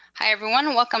Hi,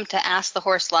 everyone. Welcome to Ask the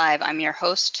Horse Live. I'm your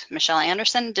host, Michelle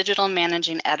Anderson, Digital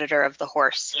Managing Editor of The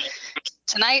Horse.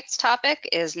 Tonight's topic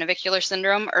is Navicular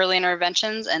Syndrome, Early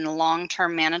Interventions and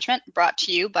Long-Term Management, brought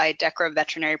to you by Decra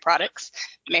Veterinary Products,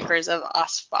 makers of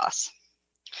OSPOS.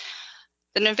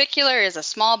 The navicular is a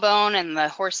small bone in the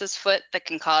horse's foot that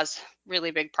can cause really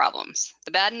big problems.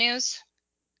 The bad news,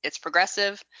 it's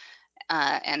progressive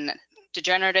and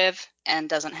degenerative and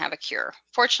doesn't have a cure.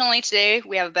 Fortunately, today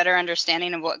we have a better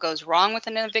understanding of what goes wrong with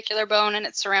the navicular bone and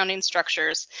its surrounding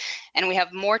structures, and we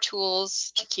have more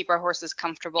tools to keep our horses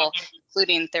comfortable,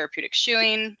 including therapeutic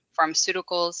shoeing,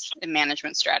 pharmaceuticals, and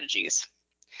management strategies.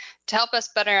 To help us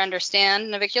better understand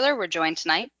navicular, we're joined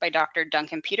tonight by Dr.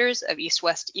 Duncan Peters of East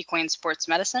West Equine Sports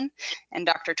Medicine and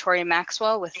Dr. Tori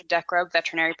Maxwell with Decra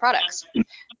Veterinary Products.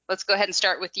 Let's go ahead and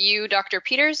start with you, Dr.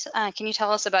 Peters. Can you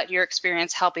tell us about your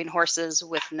experience helping horses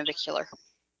with navicular?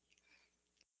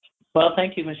 Well,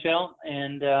 thank you, Michelle.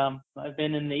 And I've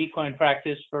been in the equine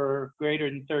practice for greater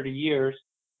than 30 years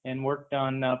and worked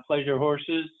on pleasure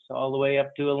horses all the way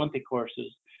up to Olympic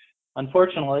horses.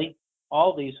 Unfortunately,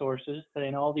 all these horses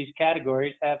in all these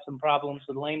categories have some problems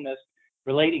with lameness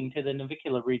relating to the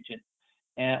navicular region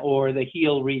or the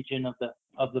heel region of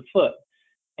the foot.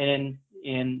 And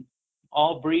in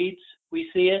all breeds, we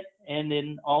see it, and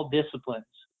in all disciplines.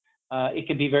 It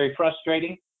can be a very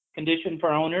frustrating condition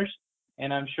for owners,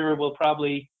 and I'm sure we'll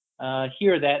probably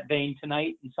hear that vein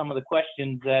tonight in some of the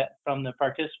questions from the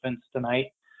participants tonight.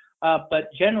 But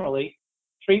generally,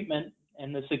 treatment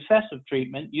and the success of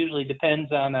treatment usually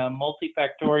depends on a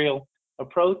multifactorial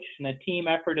approach and a team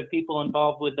effort of people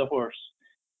involved with the horse.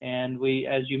 And we,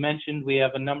 as you mentioned, we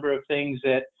have a number of things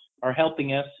that are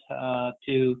helping us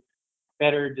to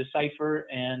better decipher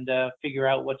and figure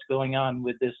out what's going on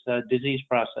with this disease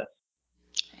process.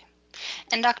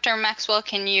 And Dr. Maxwell,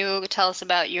 can you tell us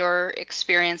about your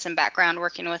experience and background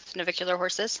working with navicular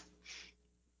horses?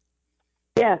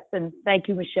 Yes, and thank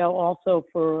you, Michelle, also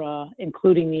for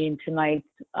including me in tonight's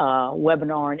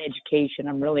webinar and education.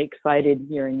 I'm really excited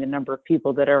hearing the number of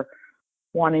people that are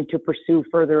wanting to pursue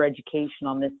further education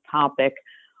on this topic.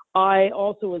 I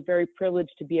also was very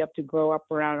privileged to be able to grow up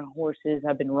around horses.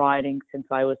 I've been riding since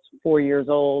I was 4 years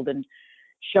old and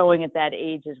showing at that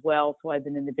age as well. So I've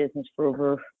been in the business for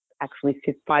over actually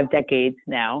 5 decades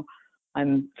now.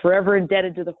 I'm forever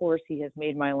indebted to the horse. He has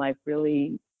made my life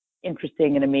really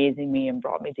interesting and amazing me and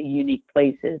brought me to unique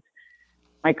places.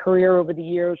 My career over the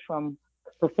years from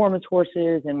performance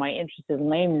horses and my interest in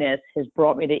lameness has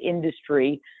brought me to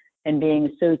industry and being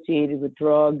associated with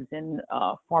drugs and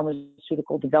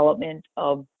pharmaceutical development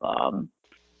of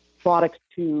products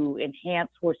to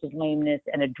enhance horses' lameness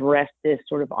and address this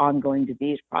sort of ongoing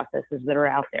disease processes that are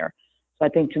out there. So I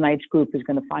think tonight's group is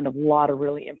going to find a lot of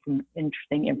really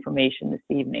interesting information this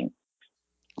evening.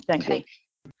 Thank you.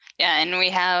 Yeah, and we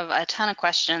have a ton of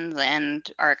questions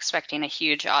and are expecting a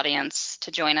huge audience to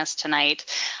join us tonight.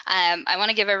 I want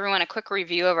to give everyone a quick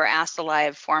review of our Ask the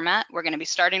Live format. We're going to be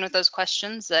starting with those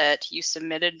questions that you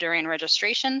submitted during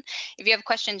registration. If you have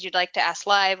questions you'd like to ask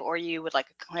live, or you would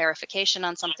like a clarification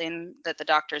on something that the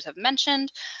doctors have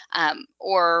mentioned,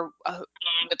 or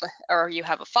you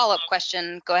have a follow-up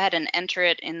question, go ahead and enter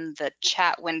it in the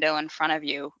chat window in front of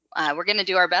you. We're going to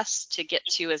do our best to get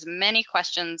to as many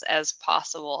questions as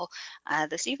possible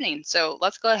this evening. So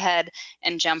let's go ahead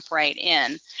and jump right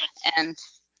in. And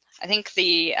I think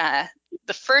the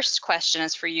first question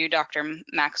is for you, Dr.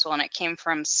 Maxwell, and it came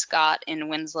from Scott in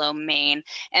Winslow, Maine.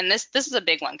 And this is a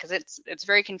big one because it's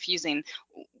very confusing.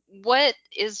 What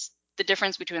is the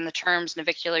difference between the terms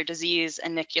navicular disease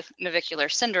and navicular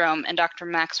syndrome? And Dr.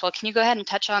 Maxwell, can you go ahead and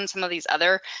touch on some of these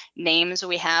other names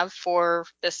we have for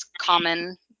this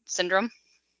common syndrome?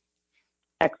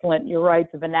 Excellent. You're right.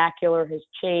 The vernacular has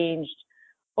changed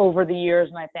over the years,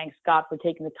 and I thank Scott for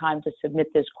taking the time to submit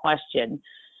this question.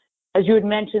 As you had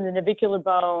mentioned, the navicular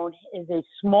bone is a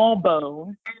small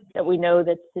bone that we know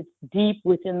that sits deep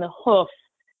within the hoof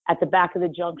at the back of the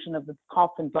junction of the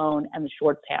coffin bone and the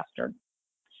short pastern.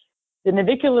 The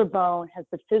navicular bone has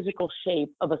the physical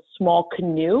shape of a small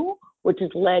canoe, which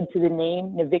has led to the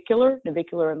name navicular.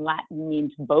 Navicular in Latin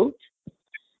means boat.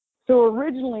 So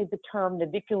originally the term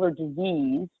navicular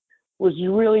disease was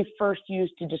really first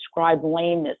used to describe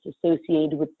lameness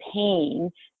associated with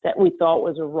pain that we thought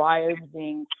was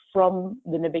arising from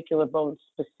the navicular bone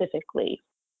specifically.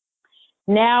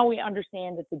 Now we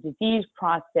understand that the disease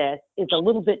process is a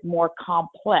little bit more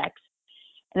complex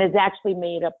and is actually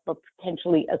made up of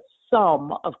potentially a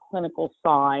sum of clinical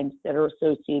signs that are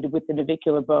associated with the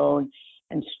navicular bone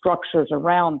and structures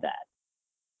around that.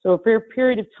 So for a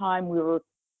period of time, we were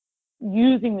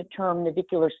using the term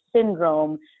navicular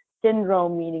syndrome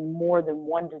syndrome, meaning more than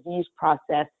one disease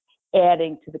process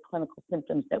adding to the clinical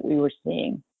symptoms that we were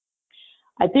seeing.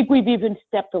 I think we've even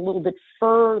stepped a little bit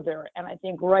further, and I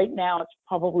think right now it's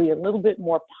probably a little bit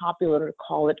more popular to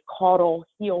call it caudal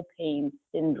heel pain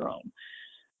syndrome.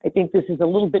 I think this is a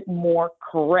little bit more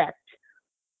correct.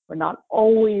 We're not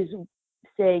always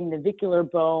saying navicular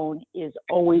bone is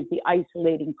always the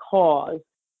isolating cause,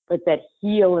 but that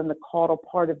heel in the caudal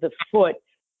part of the foot,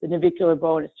 the navicular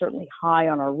bone is certainly high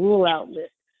on our rule out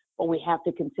list, but we have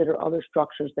to consider other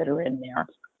structures that are in there.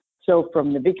 So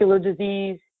from navicular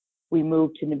disease, we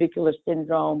move to navicular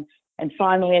syndrome. And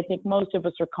finally, I think most of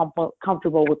us are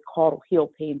comfortable with caudal heel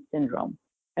pain syndrome.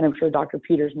 And I'm sure Dr.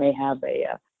 Peters may have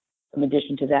some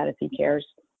addition to that if he cares.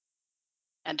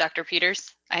 And Dr.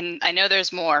 Peters, I know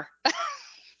there's more.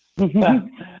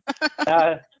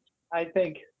 I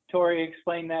think Tori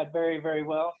explained that very, very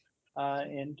well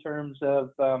in terms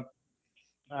of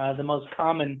the most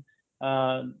common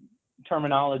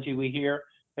terminology we hear.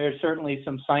 There's certainly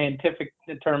some scientific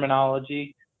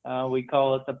terminology. We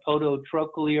call it the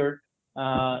podotrochlear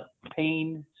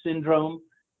pain syndrome,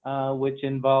 which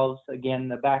involves, again,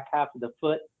 the back half of the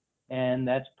foot. And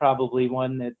that's probably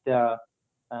one that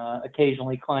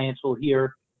occasionally clients will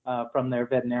hear from their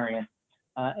veterinarian.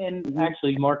 And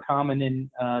actually more common in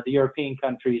the European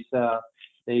countries,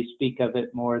 they speak of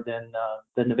it more than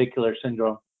the navicular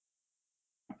syndrome.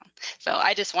 So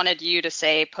I just wanted you to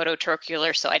say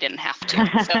podotrochlear so I didn't have to.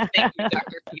 So thank you,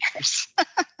 Dr. Peters.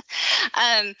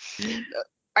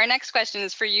 Our next question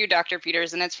is for you, Dr.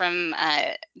 Peters, and it's from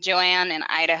Joanne in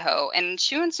Idaho. And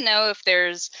she wants to know if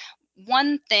there's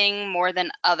one thing more than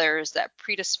others that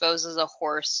predisposes a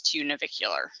horse to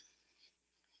navicular.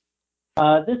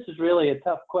 This is really a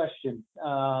tough question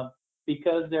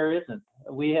because there isn't.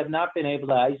 We have not been able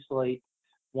to isolate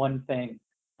one thing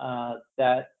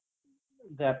that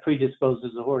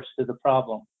predisposes a horse to the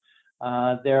problem.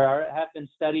 There have been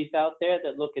studies out there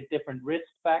that look at different risk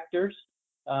factors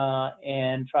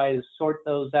and try to sort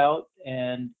those out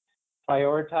and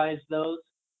prioritize those.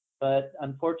 But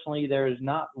unfortunately, there is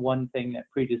not one thing that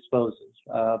predisposes.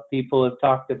 People have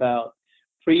talked about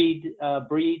breed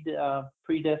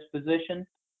predisposition,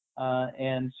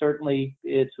 and certainly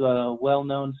it's a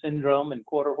well-known syndrome in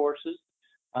quarter horses.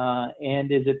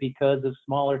 And is it because of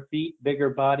smaller feet, bigger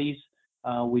bodies?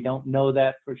 We don't know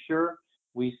that for sure.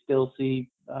 We still see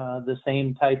the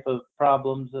same type of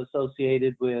problems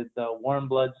associated with warm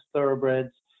bloods,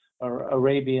 thoroughbreds, or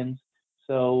Arabians.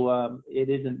 So it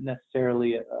isn't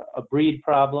necessarily a breed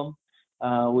problem.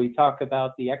 We talk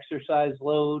about the exercise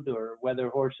load or whether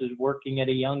horses working at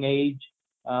a young age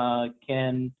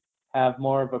can have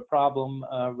more of a problem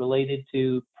related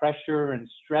to pressure and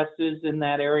stresses in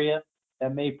that area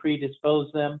that may predispose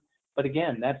them. But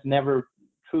again, that's never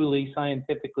truly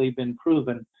scientifically been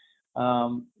proven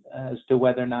as to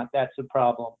whether or not that's a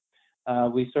problem.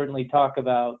 We certainly talk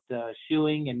about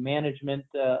shoeing and management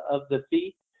of the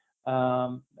feet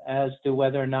as to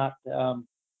whether or not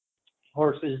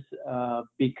horses,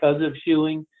 because of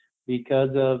shoeing, because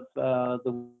of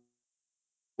the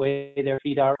way their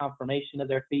feet are, conformation of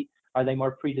their feet, are they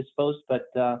more predisposed? But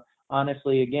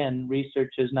honestly, again,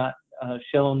 research has not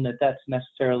shown that that's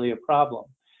necessarily a problem.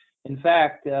 In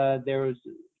fact, there was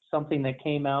something that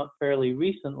came out fairly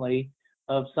recently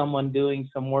of someone doing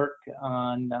some work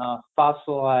on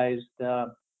fossilized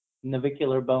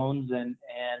navicular bones and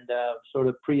sort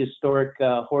of prehistoric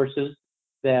horses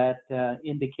that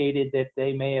indicated that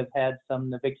they may have had some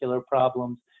navicular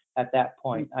problems at that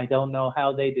point. I don't know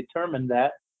how they determined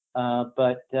that,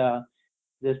 but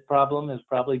this problem has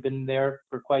probably been there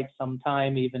for quite some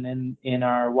time, even in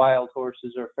our wild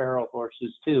horses or feral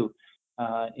horses too,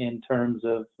 in terms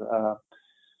of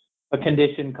a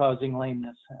condition causing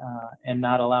lameness and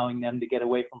not allowing them to get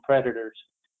away from predators.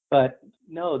 But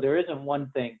no, there isn't one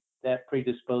thing that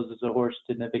predisposes a horse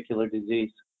to navicular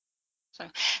disease. So,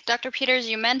 Dr. Peters,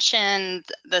 you mentioned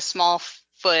the small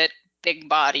foot, big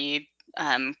body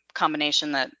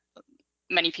combination that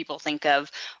many people think of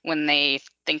when they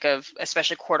think of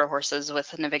especially quarter horses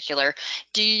with navicular.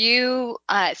 Do you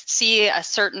see a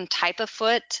certain type of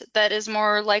foot that is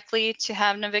more likely to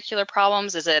have navicular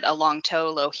problems? Is it a long toe,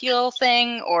 low heel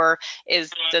thing, or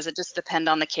does it just depend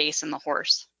on the case and the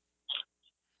horse?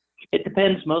 It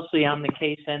depends mostly on the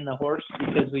case and the horse,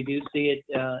 because we do see it,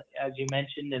 as you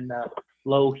mentioned, in the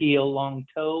low heel, long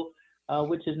toe,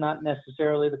 which is not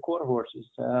necessarily the quarter horses.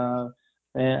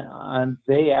 And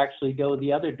they actually go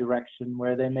the other direction,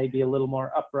 where they may be a little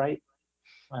more upright,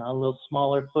 a little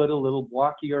smaller foot, a little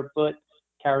blockier foot,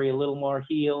 carry a little more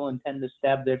heel and tend to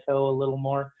stab their toe a little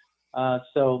more.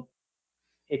 So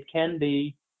it can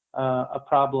be a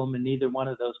problem in either one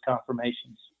of those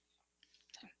conformations.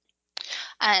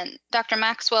 And Dr.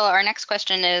 Maxwell, our next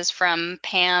question is from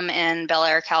Pam in Bel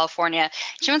Air, California.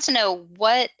 She wants to know,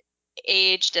 what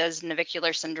age does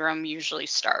navicular syndrome usually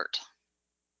start?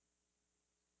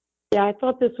 Yeah, I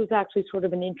thought this was actually sort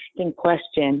of an interesting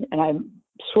question, and I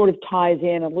sort of ties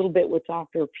in a little bit what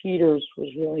Dr. Peters was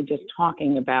really just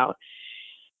talking about.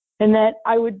 And that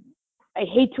I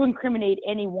hate to incriminate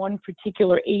any one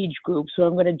particular age group, so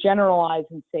I'm going to generalize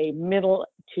and say middle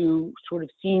to sort of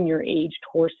senior aged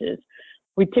horses.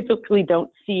 We typically don't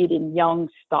see it in young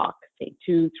stock, say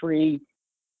 2, 3,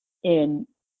 in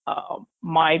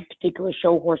my particular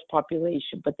show horse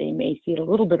population, but they may see it a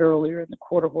little bit earlier in the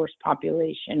quarter horse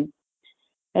population.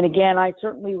 And again, I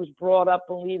certainly was brought up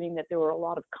believing that there were a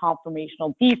lot of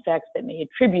conformational defects that may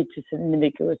attribute to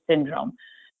navicular syndrome,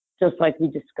 just like we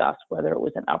discussed, whether it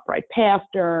was an upright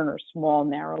pastern or small,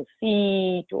 narrow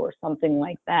feet or something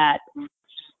like that.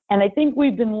 And I think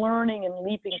we've been learning and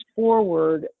leaping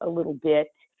forward a little bit,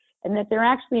 and that there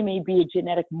actually may be a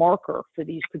genetic marker for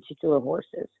these particular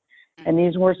horses. And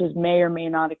these horses may or may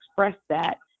not express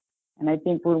that. And I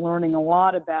think we're learning a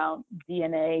lot about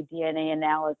DNA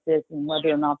analysis, and whether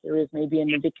or not there is maybe a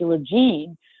navicular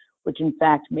gene, which in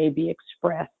fact may be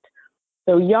expressed.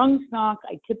 So young stock,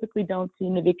 I typically don't see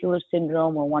navicular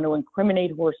syndrome or want to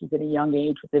incriminate horses at a young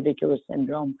age with navicular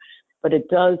syndrome, but it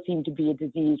does seem to be a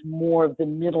disease more of the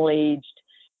middle-aged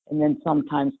and then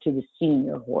sometimes to the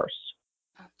senior horse.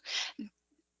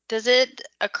 Does it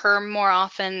occur more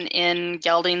often in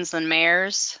geldings than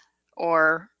mares,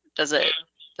 or does it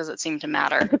seem to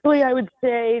matter? Typically, I would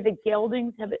say the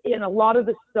geldings have, in a lot of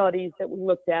the studies that we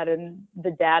looked at and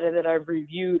the data that I've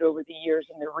reviewed over the years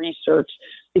in the research,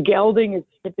 the gelding is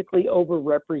typically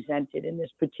overrepresented in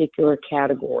this particular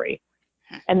category.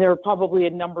 And there are probably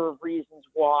a number of reasons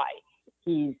why.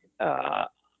 He's a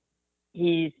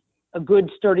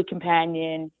good, sturdy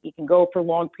companion. He can go for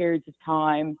long periods of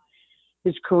time.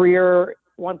 His career,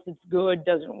 once it's good,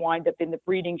 doesn't wind up in the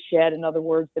breeding shed. In other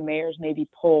words, the mares may be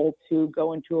pulled to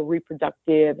go into a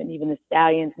reproductive, and even the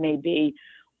stallions may be,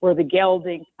 where the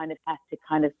gelding kind of has to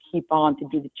kind of keep on to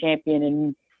be the champion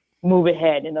and move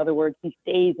ahead. In other words, he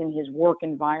stays in his work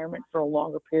environment for a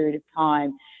longer period of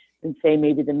time than, say,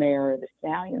 maybe the mare or the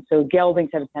stallion. So geldings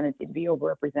have a tendency to be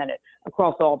overrepresented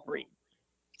across all breeds.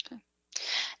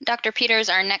 Dr. Peters,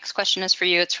 our next question is for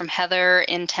you. It's from Heather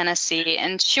in Tennessee,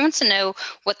 and she wants to know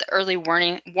what the early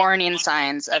warning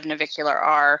signs of navicular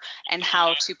are and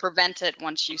how to prevent it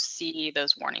once you see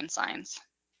those warning signs.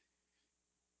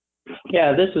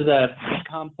 Yeah, this is a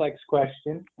complex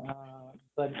question,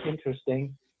 but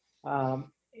interesting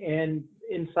and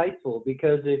insightful,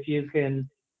 because if you can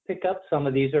pick up some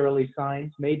of these early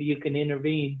signs, maybe you can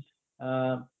intervene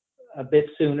a bit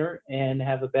sooner and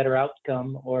have a better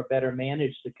outcome or better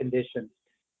manage the condition.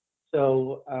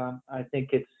 So I think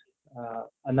it's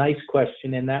a nice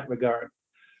question in that regard.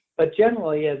 But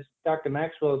generally, as Dr.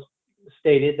 Maxwell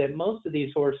stated, that most of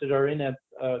these horses are in a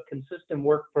consistent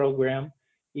work program,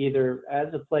 either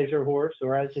as a pleasure horse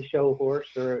or as a show horse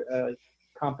or a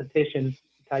competition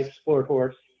type sport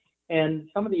horse. And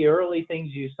some of the early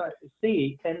things you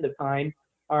tend to find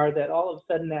are that all of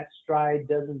a sudden that stride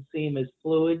doesn't seem as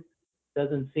fluid,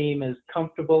 doesn't seem as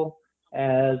comfortable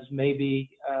as maybe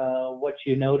what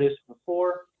you noticed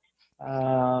before.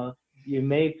 You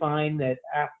may find that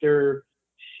after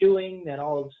shoeing, that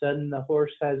all of a sudden the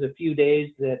horse has a few days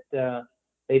that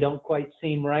they don't quite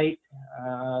seem right.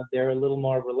 They're a little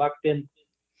more reluctant,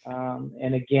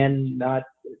 and again,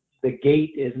 the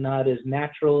gait is not as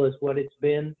natural as what it's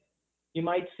been. You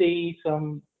might see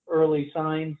some early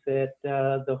signs that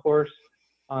the horse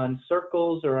on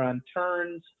circles or on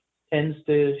turns tends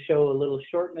to show a little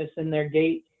shortness in their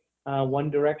gait, one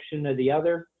direction or the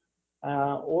other.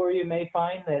 Or you may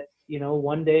find that,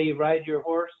 one day you ride your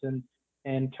horse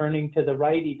and turning to the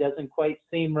right, he doesn't quite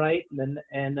seem right.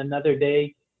 And another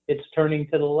day it's turning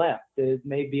to the left. It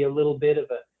may be a little bit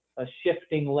of a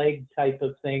shifting leg type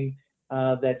of thing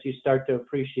that you start to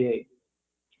appreciate.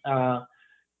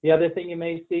 The other thing you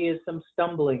may see is some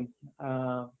stumbling.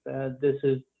 This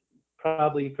is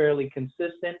probably fairly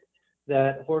consistent,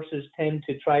 that horses tend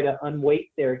to try to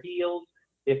unweight their heels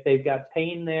if they've got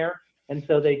pain there, and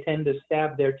so they tend to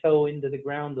stab their toe into the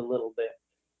ground a little bit.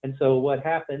 And so what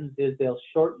happens is they'll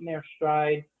shorten their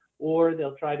stride, or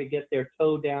they'll try to get their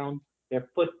toe down, their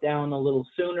foot down a little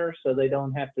sooner, so they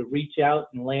don't have to reach out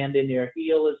and land in their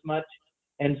heel as much.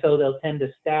 And so they'll tend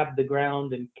to stab the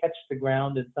ground and catch the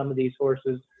ground, and some of these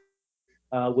horses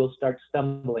will start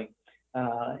stumbling.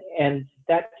 And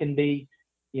that can be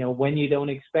when you don't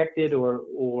expect it,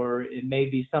 or it may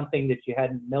be something that you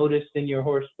hadn't noticed in your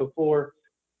horse before.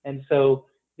 And so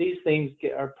these things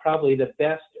are probably the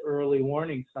best early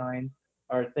warning signs,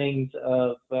 are things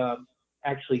of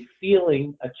actually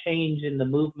feeling a change in the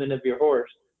movement of your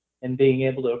horse and being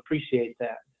able to appreciate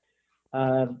that.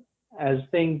 As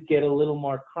things get a little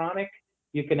more chronic,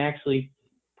 you can actually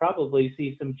probably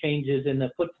see some changes in the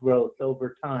foot growth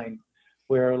over time,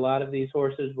 where a lot of these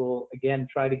horses will, again,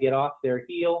 try to get off their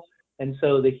heel. And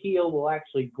so the heel will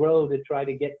actually grow to try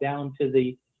to get down to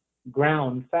the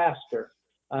ground faster,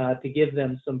 to give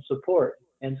them some support.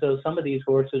 And so some of these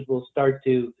horses will start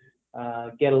to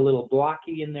get a little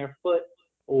blocky in their foot,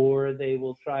 or they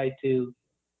will try to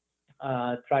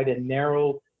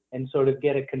narrow and sort of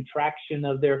get a contraction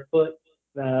of their foot,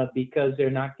 because they're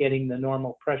not getting the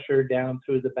normal pressure down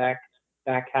through the back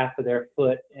half of their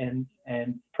foot, and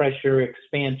pressure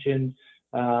expansion,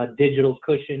 digital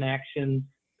cushion action,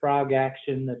 frog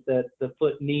action that the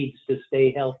foot needs to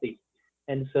stay healthy.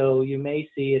 And so you may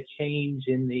see a change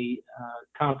in the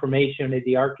conformation of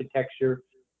the architecture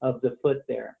of the foot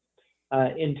there.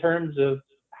 In terms of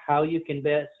how you can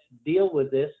best deal with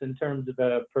this in terms of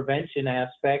a prevention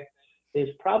aspect, is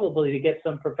probably to get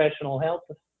some professional help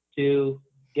to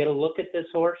get a look at this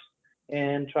horse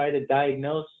and try to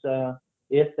diagnose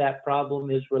if that problem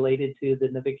is related to the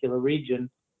navicular region.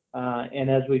 And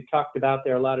as we've talked about,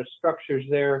 there are a lot of structures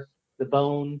there: the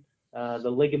bone, the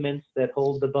ligaments that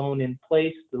hold the bone in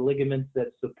place, the ligaments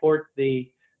that support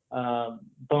the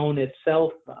bone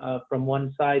itself from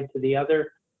one side to the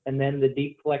other, and then the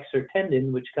deep flexor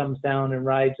tendon, which comes down and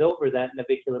rides over that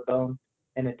navicular bone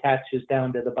and attaches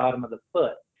down to the bottom of the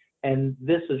foot. And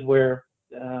this is where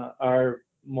our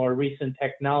more recent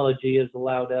technology has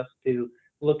allowed us to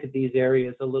look at these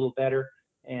areas a little better,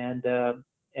 and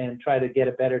try to get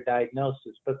a better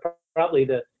diagnosis. But probably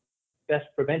the best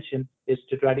prevention is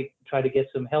to try to get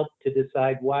some help to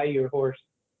decide why your horse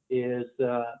is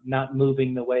not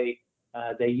moving the way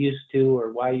they used to,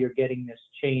 or why you're getting this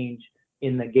change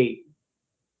in the gait.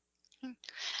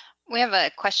 We have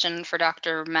a question for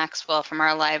Dr. Maxwell from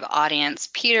our live audience.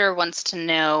 Peter wants to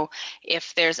know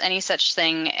if there's any such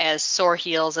thing as sore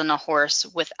heels in a horse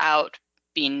without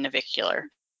being navicular.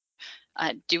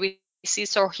 Do we see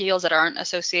sore heels that aren't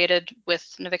associated with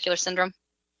navicular syndrome?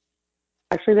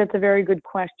 Actually, that's a very good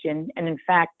question. And in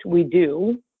fact, we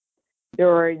do. There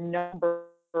are a number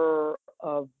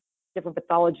of different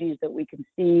pathologies that we can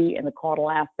see in the caudal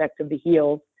aspect of the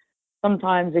heels.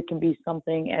 Sometimes it can be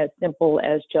something as simple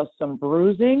as just some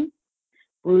bruising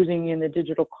in the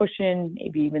digital cushion,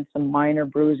 maybe even some minor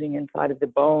bruising inside of the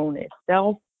bone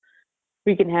itself.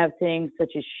 We can have things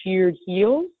such as sheared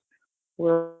heels,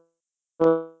 where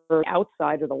the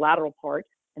outside or the lateral part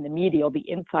and the medial, the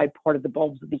inside part of the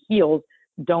bulbs of the heels,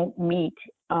 don't meet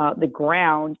the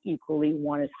ground equally.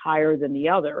 One is higher than the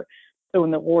other. So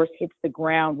when the horse hits the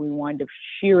ground, we wind up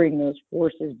shearing those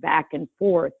forces back and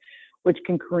forth, which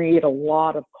can create a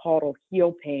lot of caudal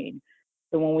heel pain.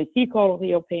 So when we see caudal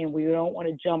heel pain, we don't want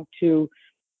to jump to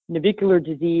navicular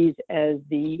disease as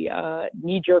the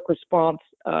knee-jerk response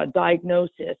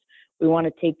diagnosis. We want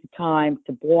to take the time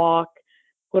to block,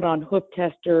 put on hoof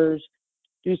testers,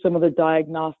 do some of the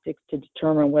diagnostics to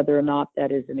determine whether or not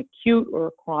that is an acute or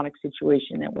a chronic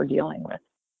situation that we're dealing with.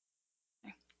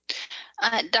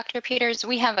 Dr. Peters,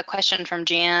 we have a question from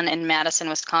Jan in Madison,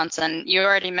 Wisconsin. You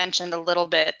already mentioned a little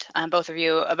bit, both of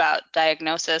you, about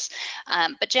diagnosis,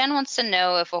 but Jan wants to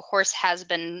know if a horse has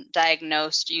been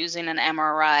diagnosed using an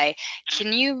MRI,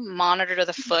 can you monitor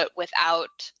the foot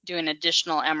without doing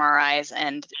additional MRIs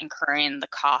and incurring the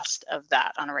cost of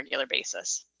that on a regular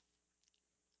basis?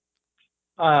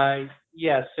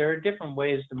 Yes, there are different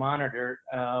ways to monitor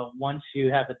once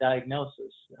you have a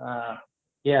diagnosis.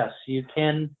 Yes, you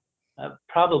can.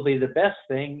 Probably the best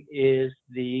thing is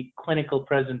the clinical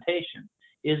presentation.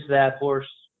 Is that horse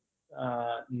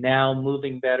now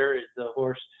moving better? Is the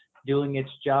horse doing its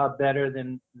job better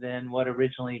than what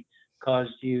originally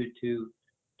caused you to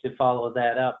follow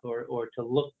that up, or to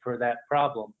look for that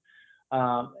problem?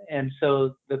 And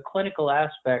so the clinical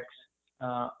aspects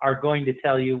are going to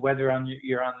tell you whether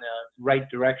you're on the right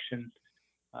direction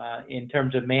in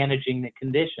terms of managing the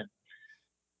condition.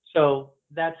 So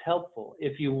that's helpful.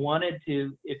 If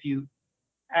you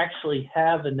actually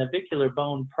have a navicular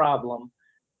bone problem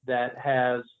that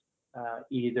has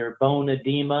either bone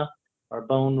edema or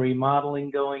bone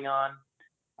remodeling going on,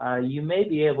 you may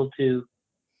be able to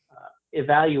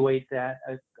evaluate that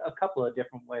a couple of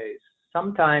different ways.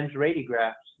 Sometimes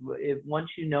radiographs, once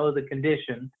you know the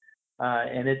condition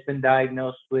and it's been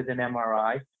diagnosed with an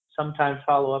MRI, sometimes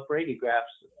follow-up radiographs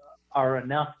are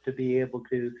enough to be able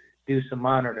to do some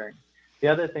monitoring. The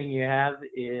other thing you have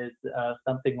is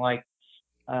something like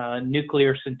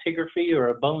nuclear scintigraphy, or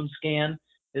a bone scan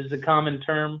is the common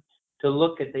term, to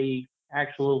look at the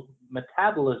actual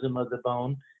metabolism of the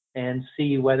bone and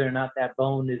see whether or not that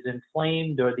bone is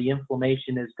inflamed or the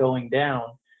inflammation is going down.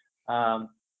 Um,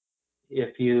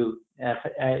 if you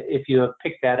have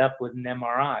picked that up with an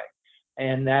MRI,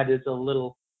 and that is a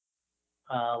little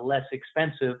less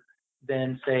expensive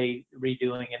than, say,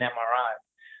 redoing an MRI.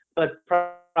 But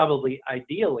probably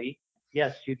ideally,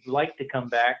 yes, you'd like to come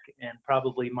back and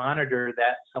probably monitor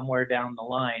that somewhere down the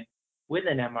line with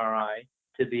an MRI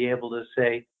to be able to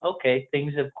say, okay,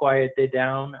 things have quieted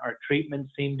down, our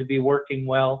treatments seem to be working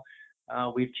well,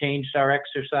 we've changed our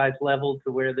exercise level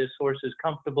to where this horse is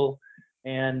comfortable,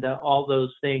 and all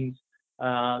those things.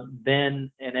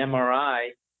 Then an MRI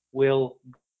will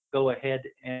go ahead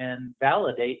and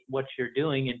validate what you're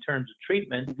doing in terms of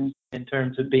treatment, in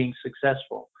terms of being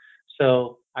successful.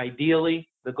 So ideally,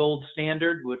 the gold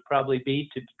standard would probably be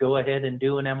to go ahead and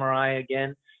do an MRI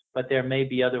again, but there may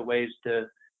be other ways to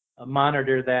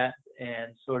monitor that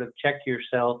and sort of check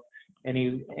yourself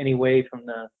any way from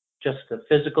just the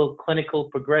physical clinical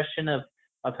progression of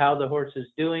how the horse is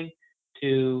doing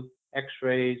to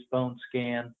x-rays, bone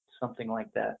scan, something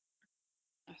like that.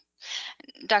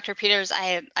 Dr. Peters,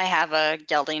 I have a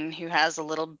gelding who has a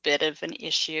little bit of an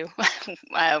issue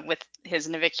with his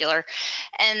navicular,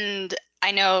 and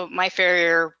I know my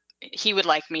farrier, he would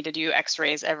like me to do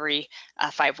x-rays every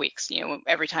 5 weeks,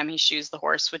 every time he shoes the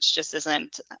horse, which just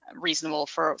isn't reasonable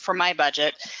for my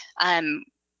budget.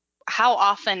 How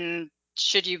often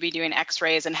should you be doing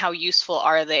x-rays, and how useful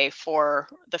are they for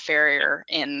the farrier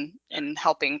in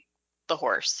helping the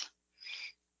horse?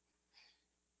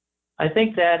 I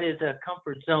think that is a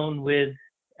comfort zone with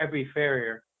every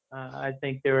farrier. I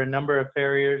think there are a number of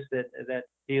farriers that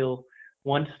feel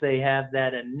once they have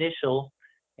that initial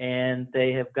and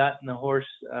they have gotten the horse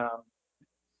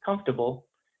comfortable,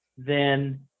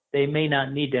 then they may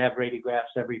not need to have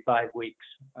radiographs every 5 weeks.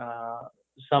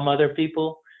 Some other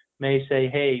people may say,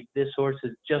 hey, this horse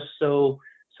is just so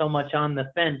much on the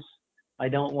fence, I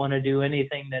don't want to do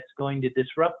anything that's going to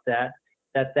disrupt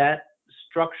that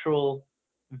structural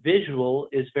visual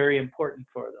is very important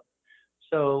for them.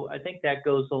 So I think that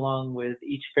goes along with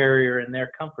each farrier and their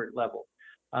comfort level.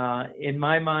 In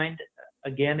my mind,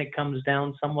 again, it comes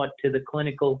down somewhat to the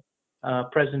clinical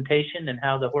presentation and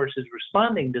how the horse is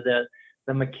responding to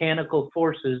the mechanical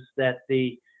forces that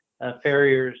the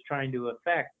farrier is trying to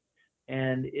affect.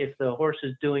 And if the horse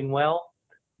is doing well,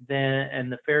 then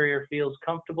and the farrier feels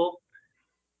comfortable,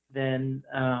 then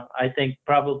I think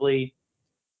probably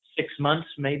 6 months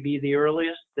may be the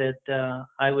earliest that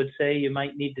I would say you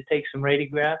might need to take some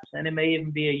radiographs, and it may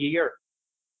even be a year.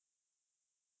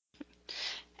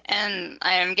 And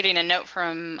I am getting a note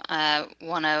from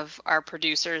one of our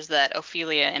producers that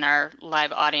Ophelia in our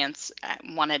live audience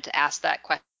wanted to ask that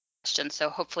question. So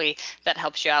hopefully that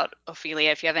helps you out, Ophelia.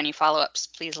 If you have any follow-ups,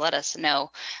 please let us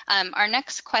know. Our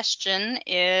next question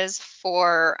is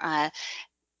for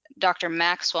Dr.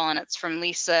 Maxwell, and it's from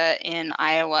Lisa in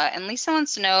Iowa. And Lisa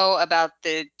wants to know about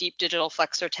the deep digital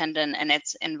flexor tendon and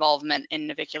its involvement in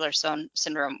navicular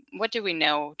syndrome. What do we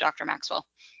know, Dr. Maxwell?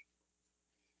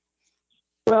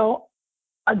 Well,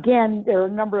 again, there are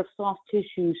a number of soft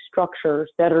tissue structures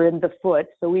that are in the foot.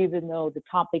 So even though the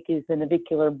topic is the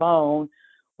navicular bone,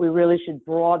 we really should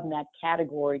broaden that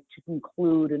category to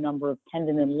include a number of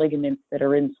tendon and ligaments that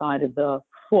are inside of the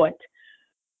foot.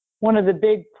 One of the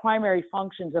big primary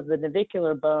functions of the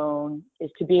navicular bone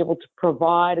is to be able to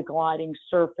provide a gliding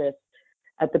surface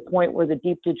at the point where the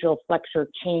deep digital flexor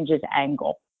changes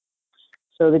angle.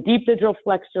 So the deep digital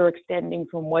flexor extending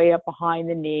from way up behind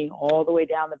the knee all the way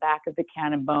down the back of the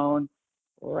cannon bone,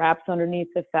 wraps underneath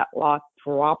the fetlock,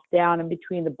 drops down in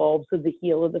between the bulbs of the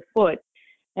heel of the foot,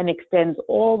 and extends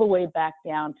all the way back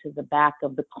down to the back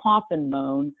of the coffin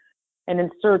bone, and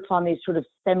inserts on these sort of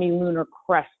semi-lunar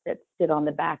crests that sit on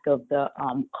the back of the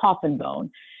coffin bone.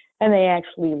 And they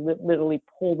actually literally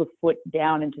pull the foot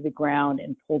down into the ground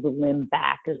and pull the limb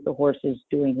back as the horse is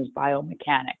doing his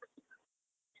biomechanics.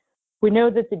 We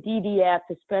know that the DDF,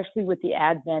 especially with the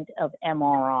advent of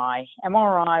MRI,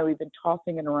 we've been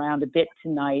tossing it around a bit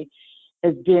tonight,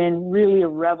 has been really a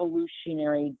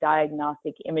revolutionary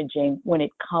diagnostic imaging when it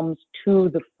comes to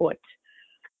the foot.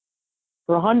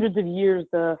 For hundreds of years,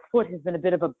 the foot has been a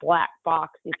bit of a black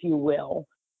box, if you will,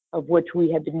 of which we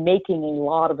have been making a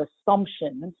lot of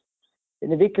assumptions. The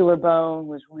navicular bone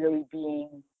was really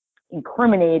being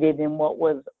incriminated in what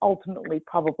was ultimately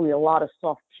probably a lot of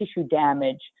soft tissue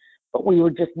damage, but we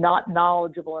were just not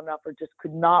knowledgeable enough or just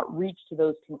could not reach to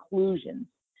those conclusions.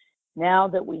 Now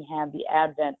that we have the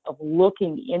advent of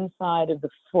looking inside of the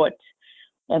foot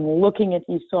and looking at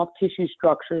these soft tissue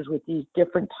structures with these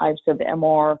different types of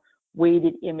MR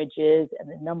weighted images and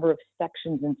the number of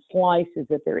sections and slices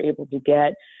that they're able to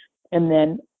get, and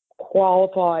then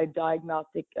qualified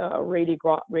diagnostic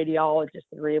radiologists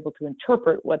that are able to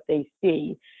interpret what they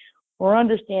see, we're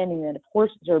understanding that if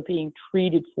horses are being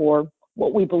treated for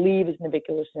what we believe is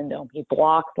navicular syndrome, he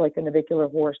blocks like a navicular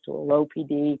horse to a low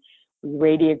PD, we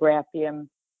radiograph him,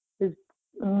 his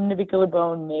navicular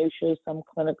bone may show some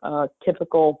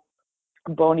typical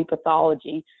bony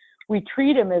pathology. We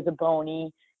treat him as a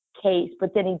bony case,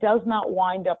 but then he does not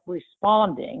wind up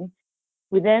responding.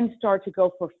 We then start to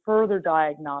go for further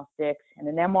diagnostics, and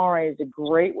an MRI is a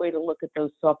great way to look at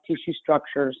those soft tissue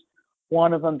structures,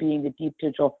 one of them being the deep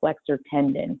digital flexor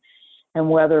tendon, and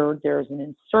whether there's an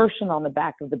insertion on the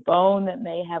back of the bone that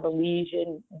may have a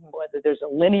lesion, whether there's a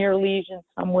linear lesion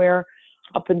somewhere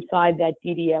up inside that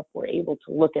DDF, we're able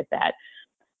to look at that.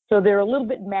 So they're a little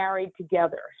bit married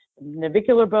together. The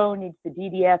navicular bone needs the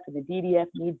DDF, and the DDF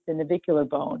needs the navicular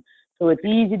bone. So it's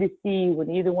easy to see when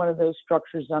either one of those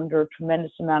structures is under a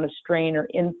tremendous amount of strain or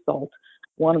insult,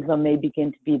 one of them may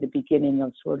begin to be the beginning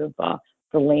of sort of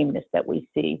the lameness that we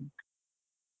see.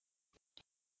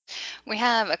 We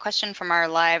have a question from our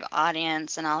live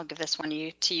audience, and I'll give this one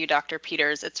to you, Dr.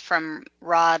 Peters. It's from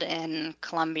Rod in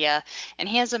Colombia, and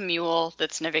he has a mule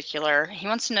that's navicular. He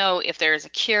wants to know if there is a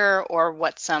cure or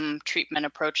what some treatment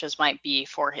approaches might be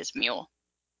for his mule.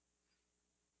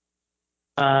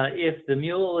 If the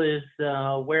mule is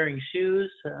wearing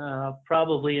shoes,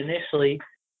 probably initially,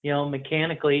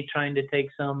 mechanically trying to take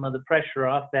some of the pressure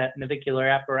off that navicular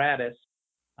apparatus.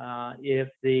 If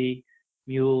the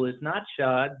mule is not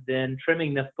shod, then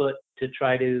trimming the foot to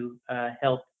try to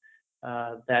help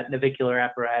that navicular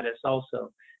apparatus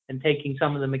also, and taking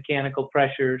some of the mechanical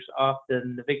pressures off the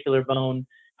navicular bone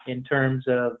in terms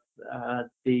of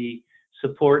the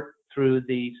support through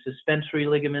the suspensory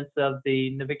ligaments of the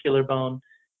navicular bone,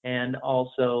 and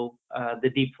also the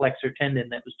deep flexor tendon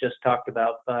that was just talked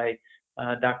about by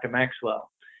Dr. Maxwell.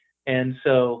 And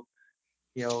so,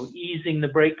 easing the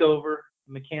breakover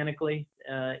mechanically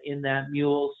in that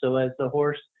mule, so as the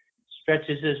horse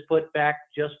stretches his foot back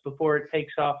just before it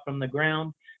takes off from the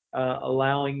ground,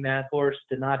 allowing that horse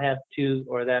to not have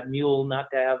or that mule not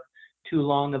to have too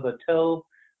long of a toe,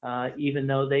 even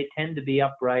though they tend to be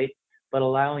upright, but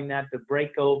allowing that to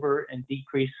break over and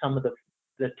decrease some of the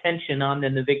tension on the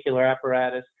navicular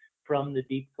apparatus from the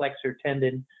deep flexor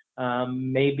tendon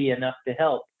may be enough to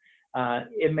help.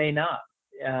 It may not.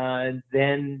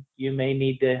 Then you may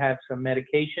need to have some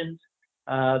medications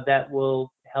that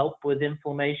will help with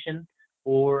inflammation,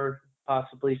 or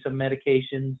possibly some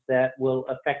medications that will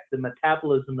affect the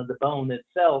metabolism of the bone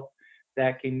itself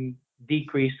that can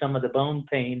decrease some of the bone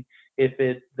pain if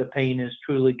the pain is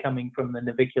truly coming from the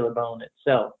navicular bone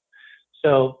itself.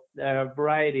 So there are a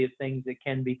variety of things that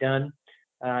can be done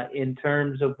in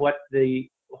terms of what the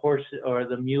horse or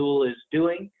the mule is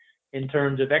doing. In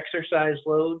terms of exercise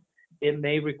load, it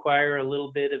may require a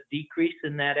little bit of decrease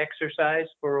in that exercise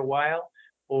for a while,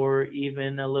 or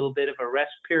even a little bit of a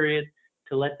rest period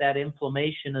to let that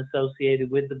inflammation associated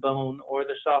with the bone or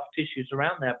the soft tissues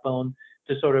around that bone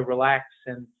to sort of relax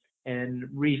and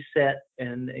reset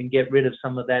and get rid of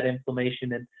some of that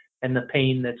inflammation and the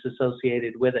pain that's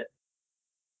associated with it.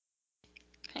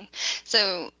 Okay.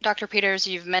 So, Dr. Peters,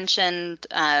 you've mentioned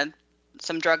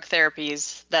some drug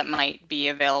therapies that might be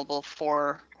available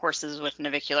for horses with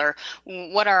navicular.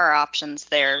 What are our options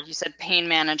there? You said pain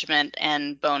management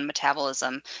and bone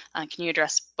metabolism. Can you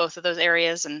address both of those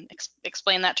areas and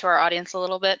explain that to our audience a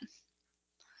little bit?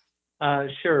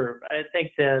 Sure. I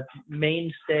think the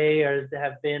mainstay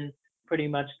have been pretty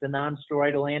much the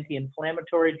non-steroidal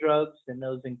anti-inflammatory drugs, and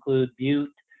those include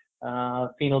bute,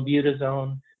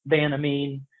 phenylbutazone,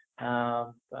 Banamine,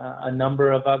 a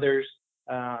number of others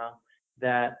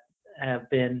that have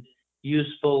been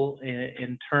useful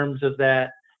in terms of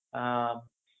that.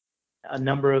 A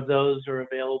number of those are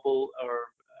available or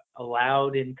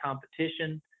allowed in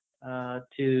competition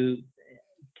to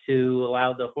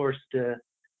allow the horse to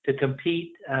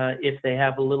compete if they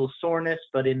have a little soreness,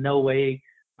 but in no way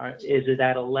is it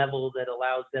at a level that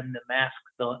allows them to mask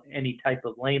any type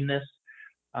of lameness.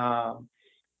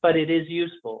 But it is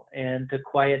useful and to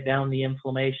quiet down the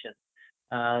inflammation.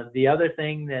 The other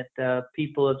thing that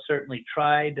people have certainly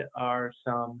tried are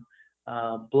some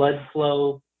blood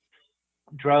flow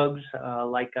drugs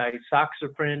like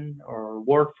isoxaprine or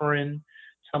warfarin,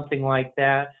 something like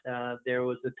that. There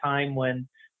was a time when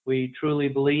we truly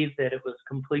believed that it was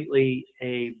completely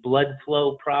a blood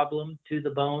flow problem to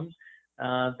the bone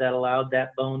that allowed that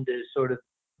bone to sort of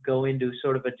go into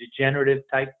sort of a degenerative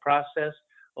type process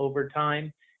over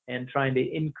time, and trying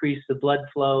to increase the blood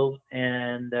flow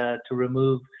and to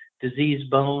remove diseased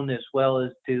bone, as well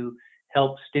as to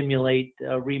help stimulate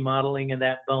remodeling of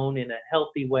that bone in a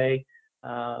healthy way,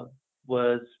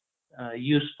 was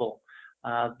useful.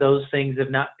 Those things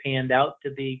have not panned out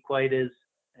to be quite as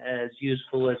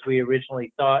useful as we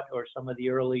originally thought, or some of the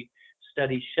early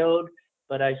studies showed,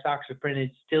 but isoxaprine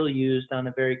is still used on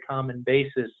a very common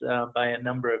basis by a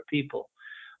number of people.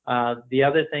 The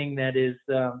other thing that is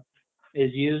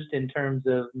used in terms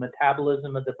of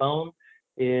metabolism of the bone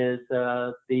is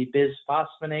the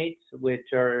bisphosphonates,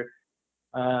 which are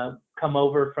come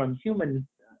over from human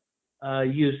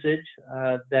usage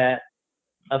that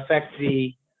affect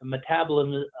the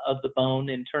metabolism of the bone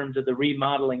in terms of the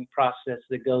remodeling process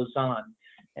that goes on.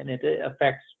 And it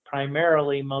affects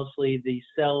primarily mostly the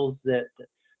cells that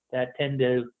tend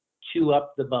to chew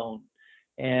up the bone.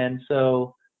 And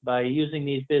so by using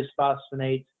these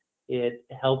bisphosphonates, it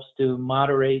helps to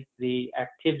moderate the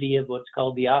activity of what's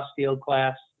called the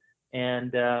osteoclasts,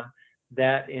 and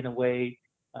that in a way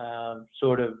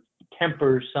sort of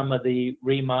tempers some of the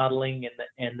remodeling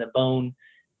and the bone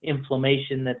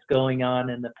inflammation that's going on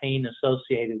and the pain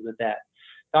associated with that.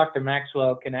 Dr.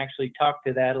 Maxwell can actually talk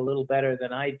to that a little better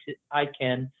than I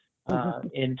can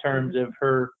in terms of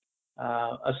her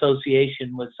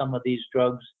association with some of these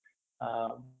drugs.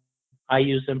 I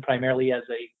use them primarily as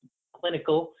a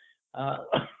clinical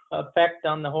effect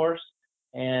on the horse,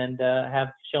 and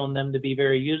have shown them to be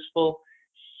very useful.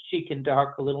 She can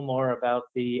talk a little more about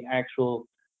the actual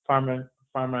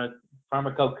pharmacokinetics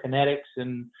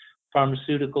and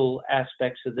pharmaceutical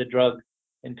aspects of the drug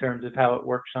in terms of how it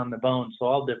works on the bone. So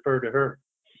I'll defer to her.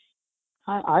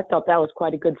 I thought that was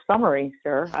quite a good summary,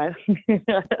 sir.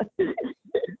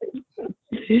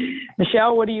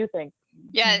 Michelle, what do you think?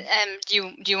 Yeah,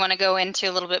 do you want to go into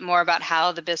a little bit more about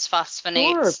how the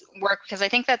bisphosphonates work? Because I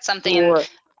think that's something,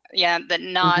 that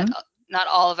not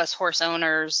all of us horse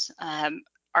owners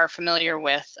are familiar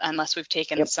with, unless we've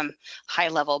taken some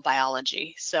high-level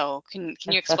biology. So can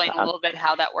you explain a little bit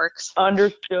how that works?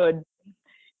 Understood.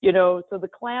 So the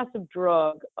class of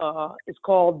drug is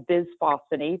called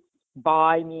bisphosphonates.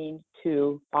 Bi means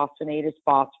two, phosphonate is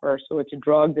phosphorus, so it's a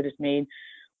drug that is made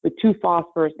with two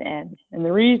phosphorus ends. And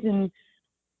the reason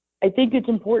I think it's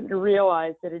important to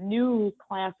realize that a new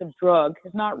class of drug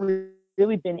has not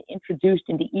really been introduced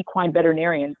into equine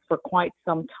veterinarians for quite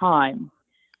some time.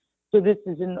 So this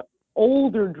is an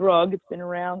older drug. It's been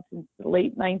around since the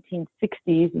late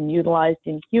 1960s and utilized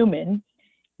in humans,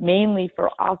 mainly for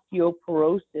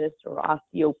osteoporosis or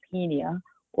osteopenia,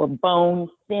 or bone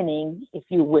thinning, if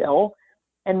you will.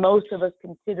 And most of us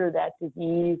consider that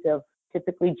disease of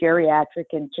typically geriatric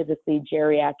and typically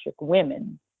geriatric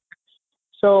women.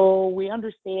 So we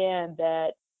understand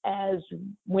that as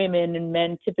women and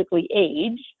men typically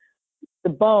age, the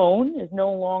bone is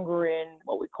no longer in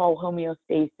what we call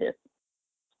homeostasis.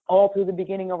 All through the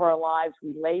beginning of our lives,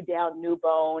 we lay down new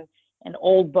bone, and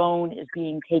old bone is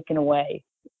being taken away.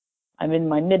 I'm in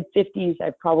my mid-50s.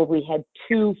 I've probably had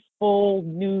 2 full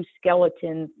new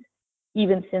skeletons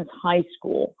even since high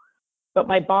school. But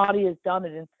my body has done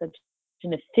it in such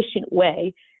an efficient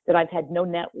way that I've had no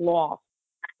net loss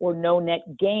or no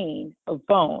net gain of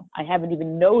bone. I haven't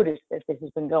even noticed that this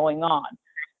has been going on.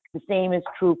 The same is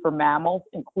true for mammals,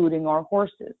 including our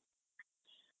horses.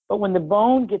 But when the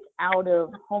bone gets out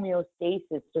of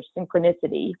homeostasis or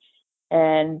synchronicity,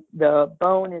 and the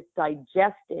bone is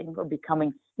digesting or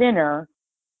becoming thinner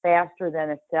faster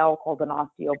than a cell called an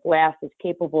osteoblast is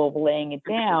capable of laying it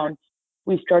down,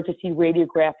 we start to see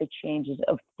radiographic changes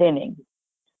of thinning.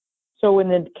 So in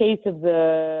the case of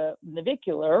the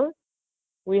navicular,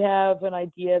 we have an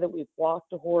idea that we've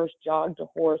walked a horse, jogged a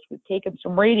horse, we've taken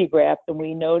some radiographs, and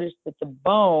we noticed that the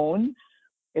bone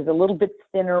is a little bit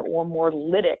thinner or more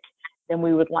lytic than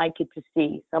we would like it to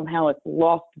see. Somehow it's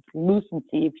lost its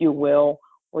lucency, if you will,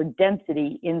 or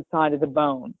density inside of the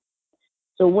bone.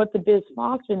 So what the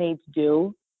bisphosphonates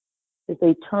do is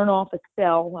they turn off a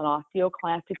cell, an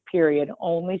osteoclastic period,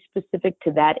 only specific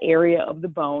to that area of the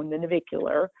bone, the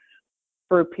navicular,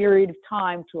 for a period of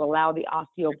time to allow the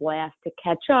osteoblast to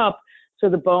catch up, so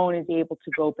the bone is able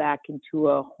to go back into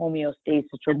a homeostasis,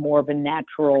 or more of a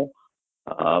natural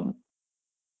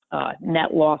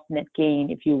net loss, net gain,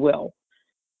 if you will.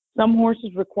 Some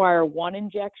horses require 1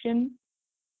 injection,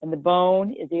 and the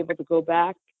bone is able to go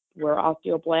back where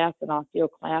osteoblasts and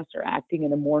osteoclasts are acting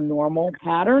in a more normal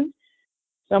pattern.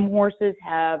 Some horses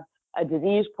have a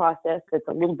disease process that's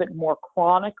a little bit more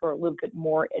chronic or a little bit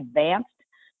more advanced.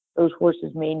 Those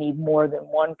horses may need more than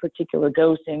one particular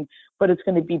dosing, but it's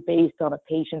going to be based on a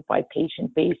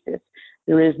patient-by-patient basis.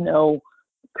 There is no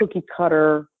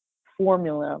cookie-cutter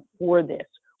formula for this.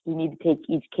 We need to take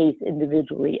each case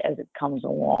individually as it comes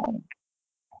along.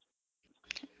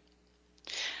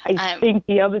 I think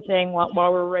the other thing, while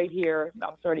we're right here,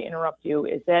 I'm sorry to interrupt you,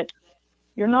 is that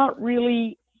you're not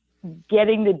really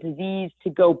getting the disease to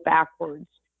go backwards.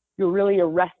 You're really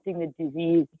arresting the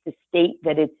disease, the state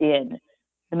that it's in.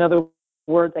 In other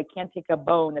words, I can't take a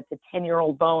bone that's a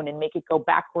 10-year-old bone and make it go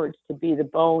backwards to be the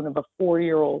bone of a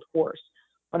 4-year-old horse.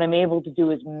 What I'm able to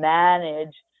do is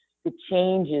manage the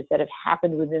changes that have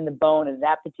happened within the bone of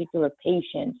that particular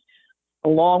patient,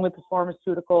 along with the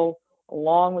pharmaceutical,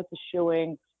 along with the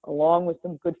shoeing, along with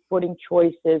some good footing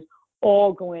choices,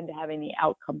 all go into having the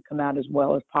outcome come out as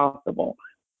well as possible.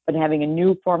 But having a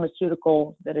new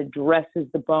pharmaceutical that addresses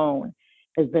the bone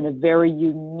has been a very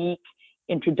unique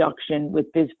introduction with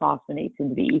bisphosphonates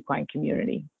into the equine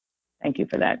community. Thank you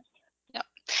for that.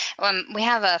 We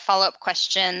have a follow-up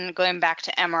question going back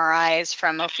to MRIs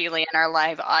from Ophelia in our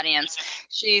live audience.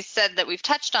 She said that we've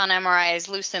touched on MRIs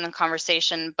loosely in the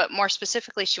conversation, but more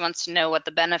specifically, she wants to know what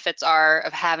the benefits are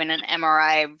of having an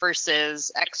MRI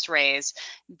versus X-rays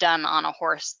done on a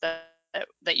horse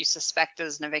that you suspect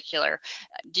is navicular.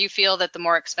 Do you feel that the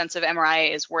more expensive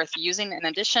MRI is worth using in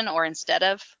addition or instead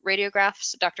of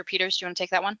radiographs? Dr. Peters, do you want to take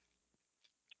that one?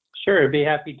 Sure, I'd be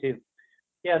happy to.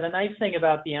 Yeah, the nice thing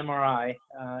about the MRI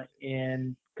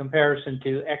in comparison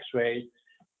to X-rays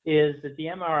is that the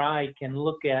MRI can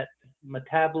look at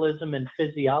metabolism and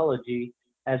physiology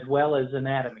as well as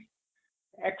anatomy.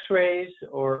 X-rays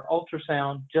or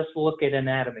ultrasound just look at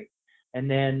anatomy. And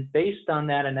then based on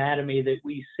that anatomy that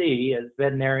we see as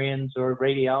veterinarians or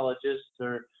radiologists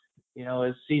or,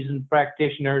 as seasoned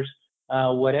practitioners,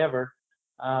 whatever,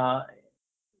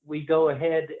 we go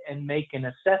ahead and make an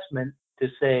assessment to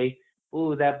say,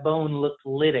 ooh, that bone looks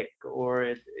lytic, or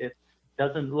it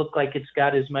doesn't look like it's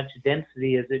got as much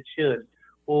density as it should,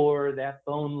 or that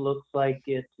bone looks like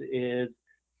it is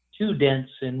too dense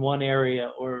in one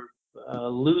area or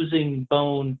losing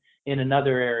bone in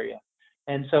another area.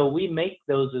 And so we make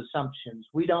those assumptions.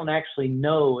 We don't actually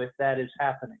know if that is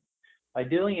happening. By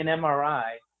doing an MRI,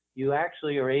 you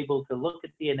actually are able to look at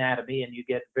the anatomy and you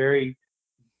get very,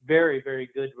 very, very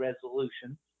good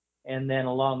resolution. And then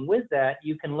along with that,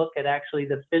 you can look at actually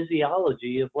the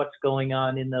physiology of what's going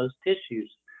on in those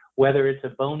tissues, whether it's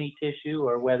a bony tissue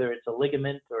or whether it's a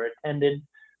ligament or a tendon,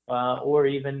 or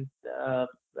even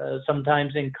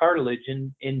sometimes in cartilage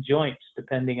in joints,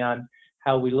 depending on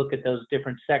how we look at those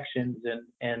different sections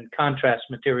and contrast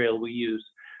material we use.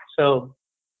 So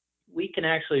we can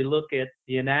actually look at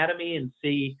the anatomy and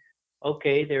see,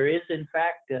 okay, there is in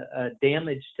fact a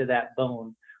damage to that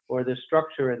bone or the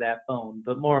structure of that bone.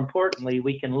 But more importantly,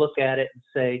 we can look at it and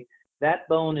say, that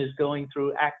bone is going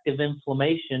through active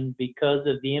inflammation because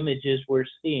of the images we're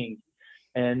seeing.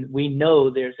 And we know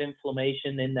there's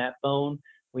inflammation in that bone.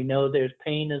 We know there's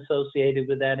pain associated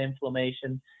with that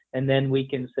inflammation. And then we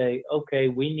can say, okay,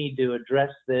 we need to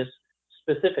address this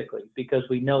specifically because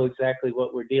we know exactly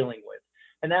what we're dealing with.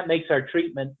 And that makes our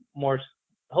treatment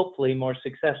hopefully more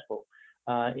successful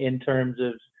in terms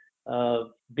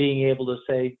of being able to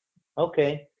say,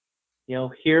 okay,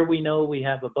 here we know we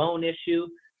have a bone issue.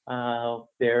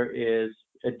 There is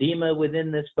edema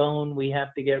within this bone we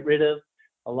have to get rid of.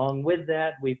 Along with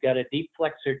that, we've got a deep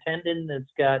flexor tendon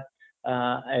that's got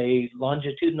a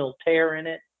longitudinal tear in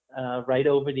it right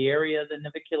over the area of the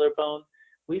navicular bone.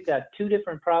 We've got two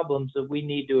different problems that we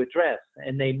need to address,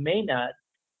 and they may not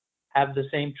have the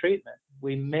same treatment.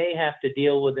 We may have to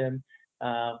deal with them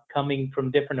coming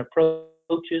from different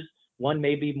approaches. One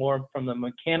may be more from a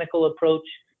mechanical approach,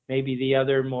 maybe the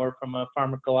other more from a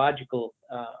pharmacological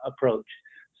approach.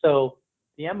 So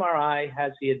the MRI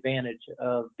has the advantage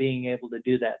of being able to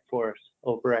do that for us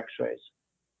over X-rays.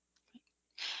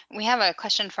 We have a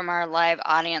question from our live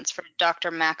audience for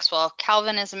Dr. Maxwell.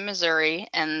 Calvin is in Missouri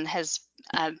and has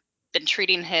been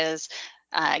treating his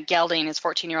gelding, his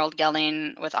 14-year-old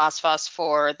gelding, with Osphos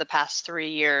for the past 3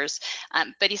 years.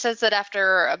 But he says that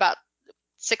after about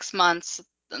 6 months,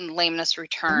 lameness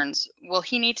returns. Will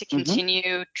he need to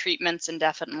continue treatments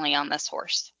indefinitely on this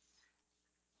horse?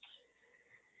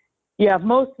 Yeah,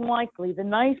 most likely. The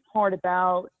nice part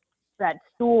about that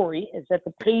story is that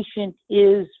the patient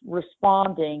is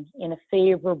responding in a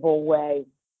favorable way.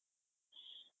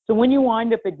 So when you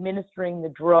wind up administering the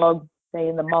drug, say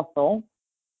in the muscle,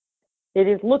 it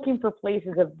is looking for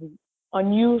places of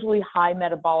unusually high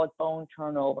metabolic bone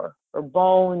turnover or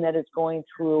bone that is going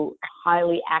through a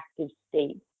highly active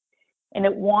state. And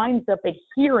it winds up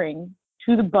adhering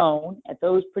to the bone at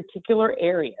those particular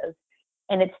areas,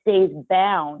 and it stays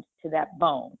bound to that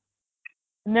bone.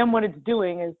 And then what it's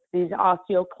doing is these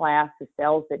osteoclasts, the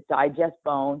cells that digest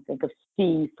bone, think of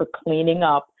C for cleaning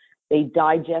up, they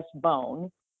digest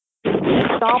bone,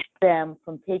 stop them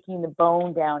from taking the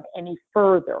bone down any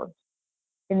further.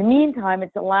 In the meantime,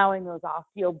 it's allowing those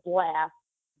osteoblasts,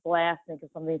 think of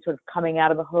something sort of coming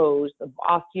out of a hose, the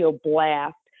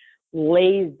osteoblast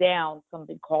lays down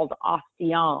something called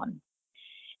osteon.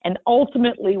 And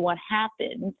ultimately what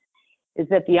happens is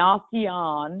that the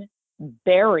osteon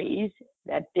buries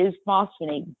that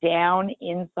bisphosphonate down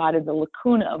inside of the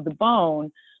lacuna of the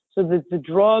bone so that the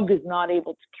drug is not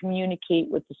able to communicate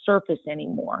with the surface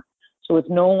anymore. So it's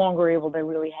no longer able to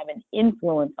really have an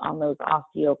influence on those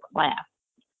osteoclasts.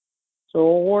 So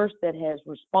a horse that has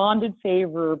responded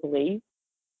favorably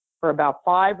for about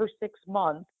 5 or 6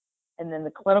 months, and then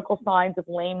the clinical signs of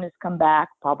lameness come back,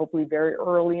 probably very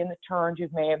early in the turns, you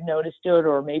may have noticed it,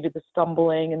 or maybe the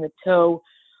stumbling and the toe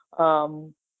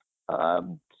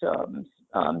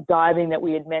diving that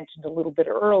we had mentioned a little bit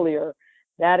earlier.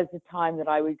 That is the time that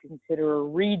I would consider a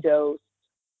redose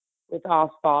with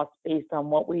OSPOS based on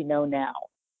what we know now.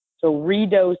 So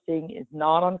redosing is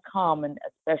not uncommon,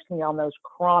 especially on those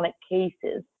chronic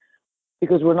cases,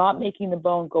 because we're not making the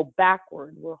bone go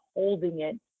backward, we're holding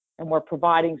it and we're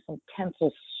providing some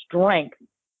tensile strength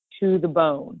to the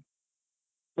bone.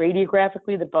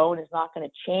 Radiographically, the bone is not going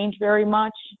to change very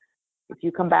much. If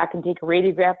you come back and take a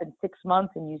radiograph in 6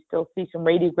 months and you still see some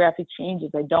radiographic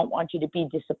changes, I don't want you to be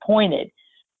disappointed.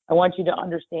 I want you to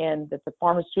understand that the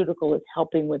pharmaceutical is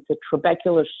helping with the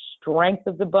trabecular strength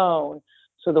of the bone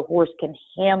so the horse can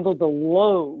handle the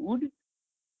load,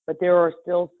 but there are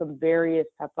still some various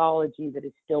pathology that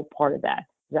is still part of that.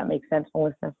 Does that make sense,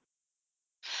 Melissa?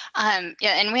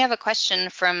 Yeah, and we have a question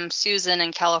from Susan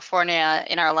in California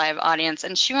in our live audience,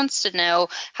 and she wants to know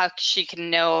how she can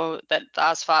know that the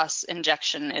OSPOS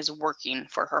injection is working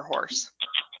for her horse.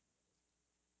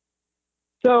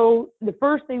 So the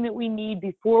first thing that we need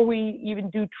before we even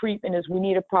do treatment is we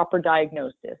need a proper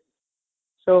diagnosis.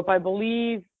 So if I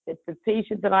believe that the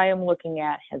patient that I am looking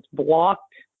at has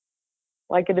blocked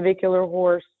like a navicular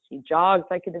horse, he jogs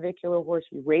like a navicular horse,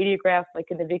 he radiographs like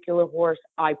a navicular horse,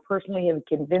 I personally have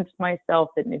convinced myself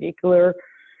that navicular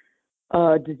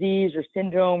disease or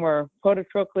syndrome or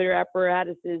podotrochlear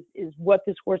apparatus is what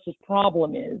this horse's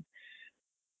problem is.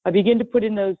 I begin to put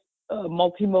in those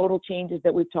multimodal changes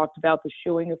that we've talked about, the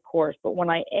shoeing, of course, but when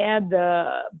I add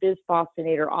the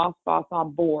bisphosphonate or OSPOS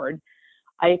on board,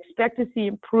 I expect to see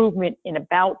improvement in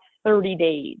about 30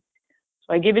 days.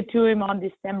 So I give it to him on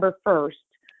December 1st.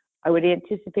 I would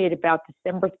anticipate about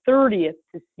December 30th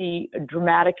to see a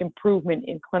dramatic improvement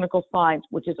in clinical signs,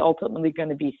 which is ultimately going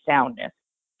to be soundness.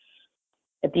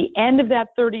 At the end of that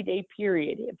 30-day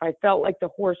period, if I felt like the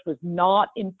horse was not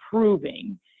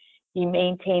improving, he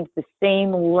maintains the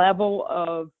same level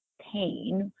of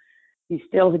pain. He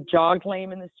still had jogged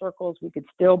lame in the circles. We could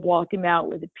still block him out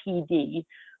with a PD.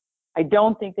 I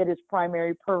don't think that his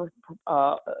primary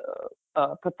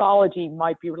pathology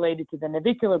might be related to the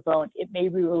navicular bone. It may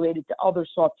be related to other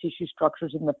soft tissue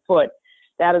structures in the foot.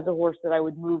 That is a horse that I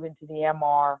would move into the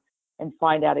MR and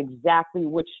find out exactly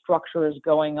which structure is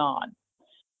going on.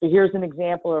 So here's an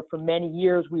example of, for many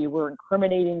years we were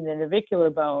incriminating the navicular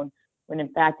bone when in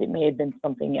fact it may have been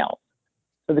something else.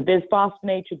 So the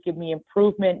bisphosphonate should give me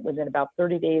improvement within about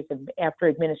 30 days after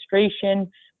administration,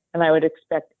 and I would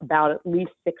expect about at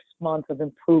least 6 months of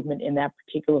improvement in that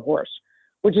particular horse,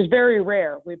 which is very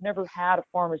rare. We've never had a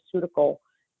pharmaceutical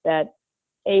that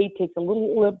takes a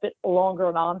little bit longer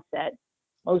on onset.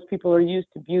 Most people are used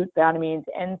to butamines,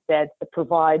 NSAIDs that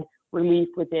provide relief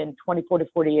within 24 to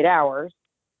 48 hours.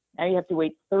 Now you have to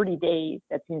wait 30 days.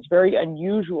 That seems very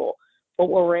unusual. But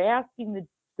what we're asking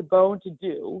the bone to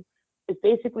do is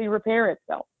basically repair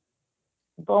itself.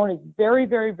 The bone is very,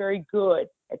 very, very good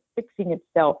at fixing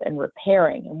itself and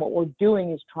repairing. And what we're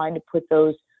doing is trying to put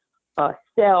those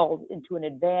cells into an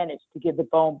advantage to give the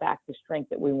bone back the strength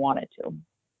that we want it to.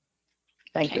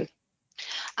 Thank you.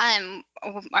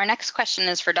 Our next question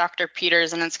is for Dr.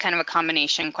 Peters, and it's kind of a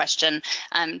combination question.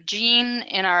 Jean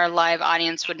in our live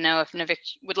audience would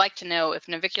like to know if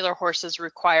navicular horses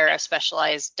require a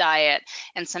specialized diet,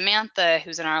 and Samantha,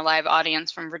 who's in our live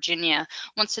audience from Virginia,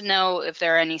 wants to know if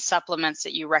there are any supplements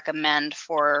that you recommend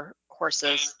for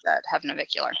horses that have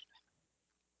navicular.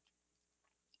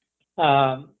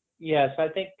 Yes, I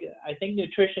think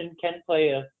nutrition can play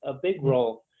a big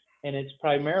role, and it's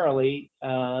primarily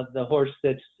the horse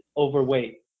that's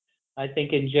overweight. I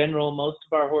think in general, most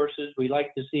of our horses we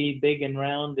like to see big and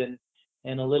round and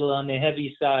a little on the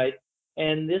heavy side.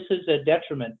 And this is a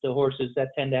detriment to horses that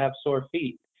tend to have sore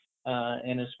feet,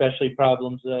 and especially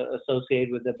problems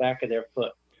associated with the back of their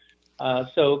foot.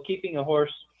 So keeping a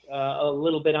horse a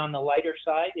little bit on the lighter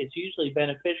side is usually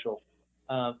beneficial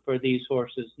for these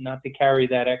horses, not to carry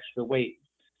that extra weight.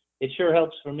 It sure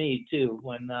helps for me too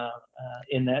when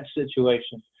in that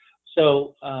situation.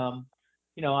 So,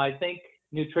 I think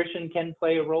nutrition can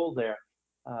play a role there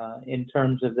in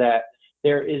terms of that.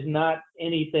 There is not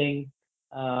anything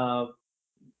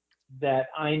that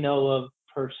I know of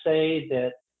per se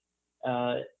that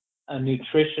a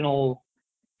nutritional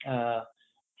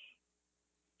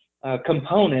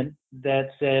component that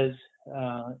says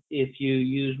if you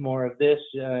use more of this,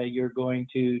 you're going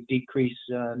to decrease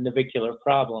navicular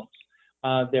problems.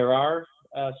 There are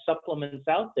supplements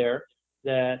out there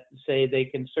that say they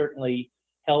can certainly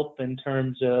help in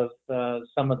terms of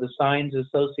some of the signs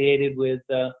associated with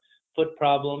foot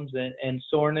problems and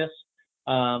soreness.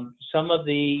 Some of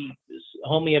the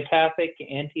homeopathic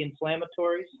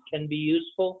anti-inflammatories can be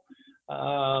useful.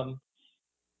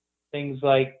 Things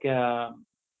like MSM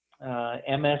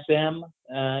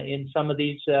in some of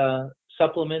these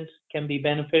supplements can be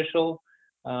beneficial.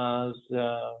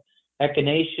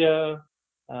 Echinacea.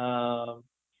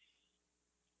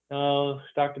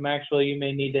 Dr. Maxwell, you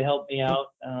may need to help me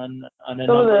out on a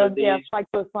number of these. Yeah,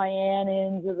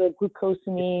 phycocyanins, or the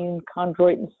glucosamine,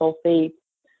 chondroitin sulfate.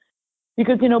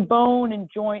 Because, bone and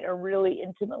joint are really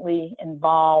intimately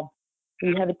involved.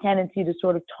 We have a tendency to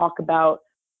sort of talk about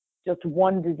just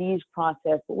one disease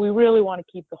process, but we really want to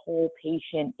keep the whole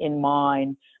patient in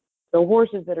mind. So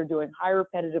horses that are doing high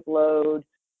repetitive load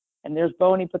and there's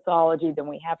bony pathology, then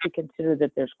we have to consider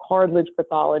that there's cartilage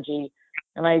pathology.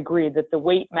 And I agree that the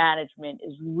weight management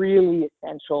is really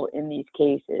essential in these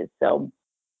cases. So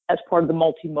that's part of the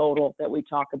multimodal that we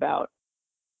talk about.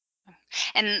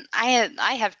 And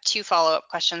I have two follow-up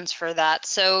questions for that.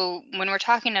 So when we're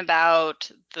talking about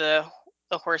the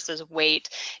horse's weight,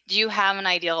 do you have an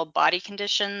ideal body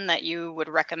condition that you would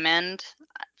recommend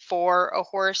for a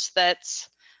horse that's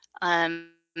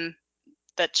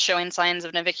showing signs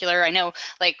of navicular? I know,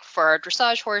 like for our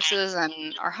dressage horses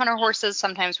and our hunter horses,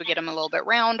 sometimes we get them a little bit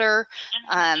rounder.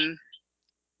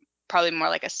 Probably more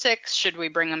like a 6. Should we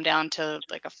bring them down to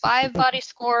like a 5 body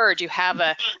score, or do you have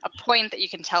a point that you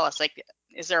can tell us, like,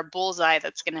 is there a bullseye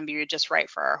that's going to be just right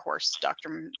for our horse,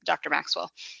 Dr.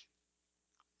 Maxwell?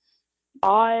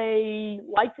 I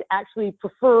like to actually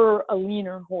prefer a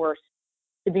leaner horse,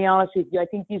 to be honest with you. I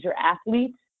think these are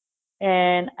athletes,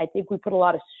 and I think we put a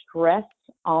lot of stress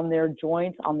on their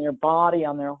joints, on their body,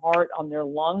 on their heart, on their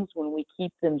lungs when we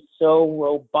keep them so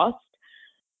robust.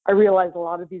 I realize a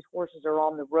lot of these horses are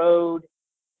on the road.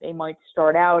 They might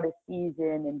start out a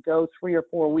season and go 3 or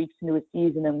 4 weeks into a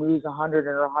season and lose 100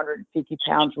 or 150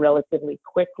 pounds relatively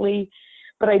quickly.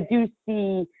 But I do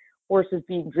see horses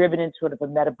being driven in sort of a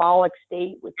metabolic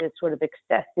state with this sort of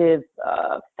excessive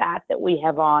fat that we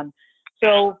have on.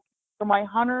 So for my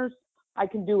hunters, I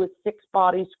can do a 6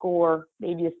 body score,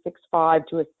 maybe a 6.5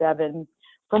 to a 7.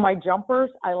 For my jumpers,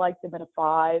 I like them at a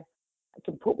 5. I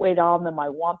can put weight on them. I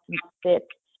want them fit.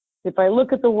 If I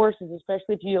look at the horses,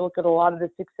 especially if you look at a lot of the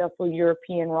successful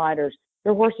European riders,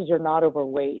 their horses are not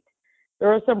overweight.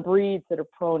 There are some breeds that are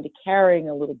prone to carrying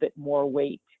a little bit more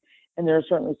weight. And there are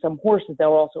certainly some horses that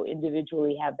will also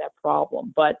individually have that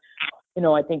problem. But,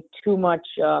 I think too much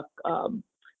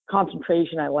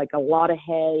concentration. I like a lot of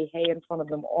hay in front of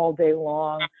them all day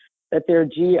long, that their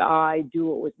GI do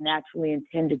what was naturally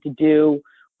intended to do.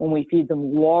 When we feed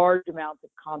them large amounts of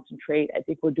concentrate, I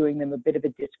think we're doing them a bit of a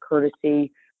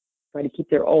discourtesy. Try to keep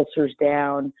their ulcers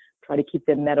down, try to keep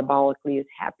them metabolically as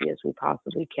happy as we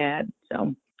possibly can.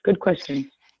 So, good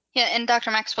question. Yeah, and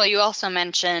Dr. Maxwell, you also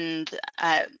mentioned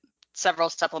several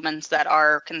supplements that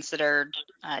are considered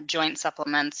joint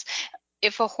supplements.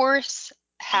 If a horse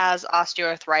has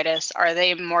osteoarthritis, are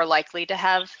they more likely to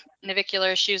have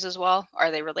navicular issues as well?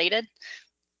 Are they related?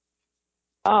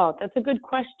 Oh, that's a good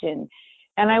question.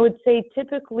 And I would say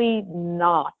typically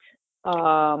not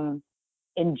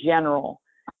in general.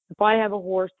 If I have a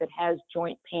horse that has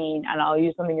joint pain, and I'll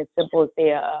use something as simple as, say,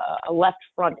 a left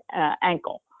front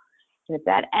ankle, and if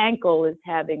that ankle is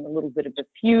having a little bit of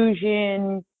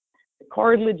effusion, the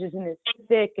cartilage isn't as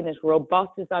thick and as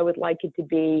robust as I would like it to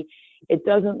be, it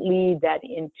doesn't lead that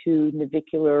into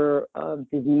navicular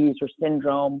disease or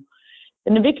syndrome.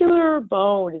 The navicular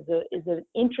bone is an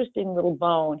interesting little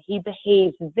bone. He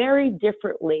behaves very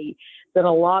differently than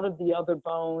a lot of the other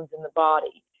bones in the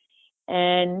body.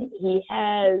 And he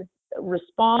has a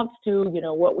response to,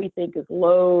 what we think is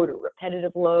load or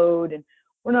repetitive load. And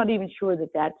we're not even sure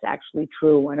that that's actually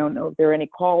true. I don't know if there are any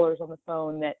callers on the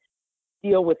phone that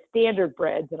deal with standard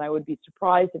breds, and I would be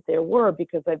surprised if there were,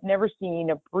 because I've never seen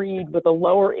a breed with a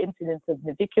lower incidence of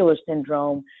navicular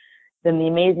syndrome than the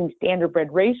amazing standardbred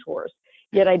racehorse.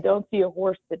 Yet I don't see a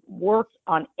horse that works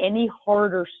on any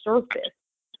harder surface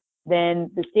than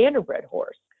the standardbred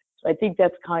horse. So I think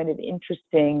that's kind of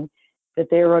interesting that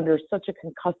they're under such a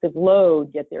concussive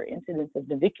load, yet their incidence of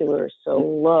navicular is so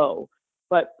low.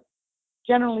 But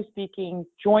generally speaking,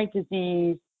 joint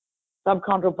disease,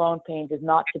 subchondral bone pain does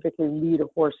not typically lead a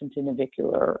horse into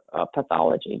navicular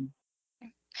pathology.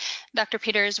 Dr.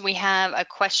 Peters, we have a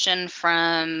question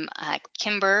from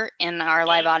Kimber in our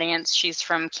live audience. She's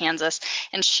from Kansas,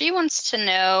 and she wants to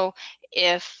know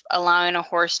if allowing a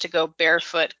horse to go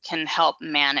barefoot can help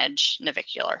manage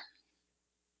navicular.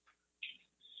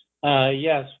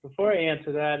 Yes. Before I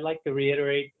answer that, I'd like to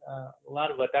reiterate a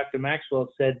lot of what Dr.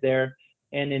 Maxwell said there.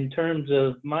 And in terms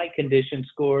of my condition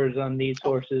scores on these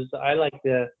horses, I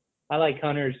like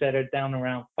hunters that are down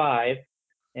around 5,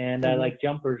 and I like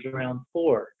jumpers around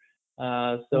 4.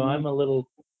 So I'm a little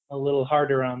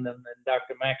harder on them than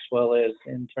Dr. Maxwell is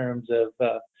in terms of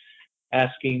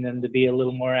asking them to be a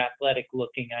little more athletic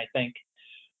looking, I think.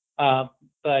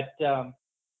 But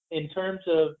in terms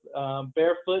of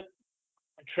barefoot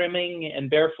trimming and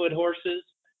barefoot horses,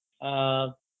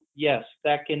 yes,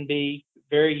 that can be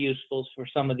very useful for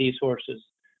some of these horses.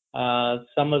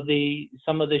 Some of the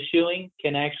shoeing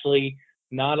can actually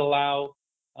not allow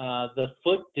the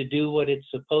foot to do what it's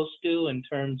supposed to in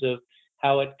terms of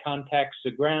how it contacts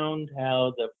the ground,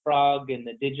 how the frog and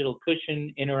the digital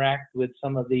cushion interact with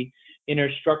some of the inner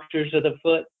structures of the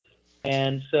foot.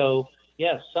 And so,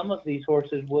 yes, some of these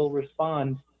horses will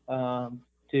respond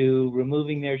to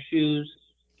removing their shoes,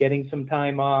 getting some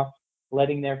time off,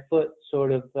 letting their foot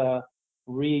sort of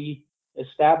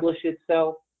re-establish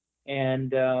itself,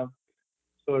 and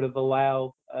sort of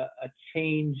allow a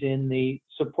change in the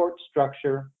support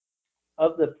structure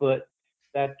of the foot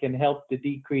that can help to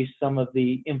decrease some of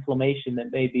the inflammation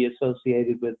that may be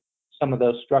associated with some of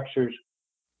those structures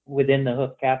within the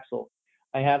hoof capsule.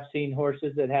 I have seen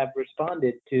horses that have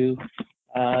responded to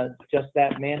just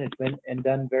that management and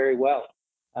done very well.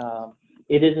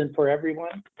 It isn't for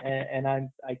everyone, and I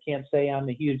can't say I'm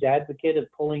a huge advocate of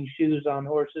pulling shoes on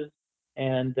horses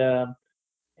and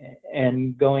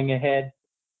going ahead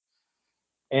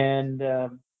and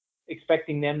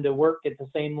expecting them to work at the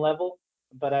same level.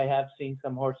 But I have seen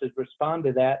some horses respond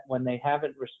to that when they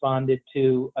haven't responded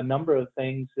to a number of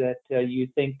things that you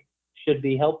think should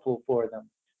be helpful for them.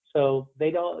 So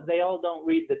they all don't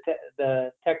read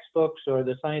the textbooks or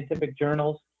the scientific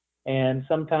journals, and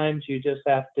sometimes you just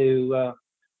have to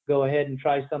go ahead and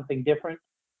try something different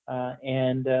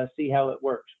and see how it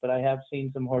works. But I have seen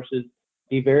some horses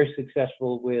be very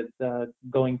successful with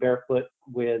going barefoot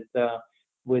with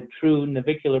true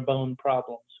navicular bone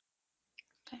problems.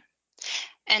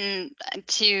 And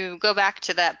to go back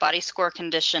to that body score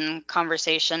condition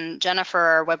conversation, Jennifer,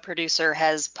 our web producer,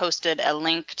 has posted a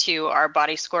link to our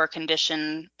body score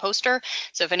condition poster.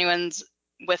 So if anyone's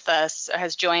with us,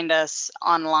 has joined us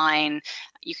online,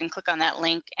 you can click on that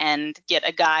link and get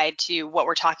a guide to what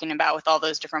we're talking about with all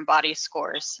those different body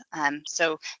scores.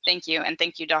 So thank you, and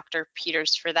thank you, Dr.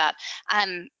 Peters, for that.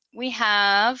 We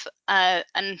have a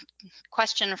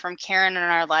question from Karen in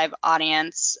our live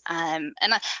audience, and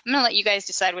I'm going to let you guys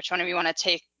decide which one of you want to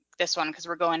take this one because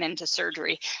we're going into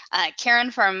surgery. Karen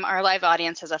from our live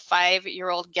audience has a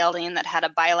 5-year-old gelding that had a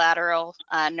bilateral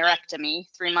neurectomy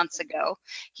 3 months ago.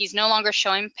 He's no longer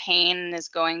showing pain and is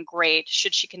going great.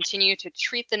 Should she continue to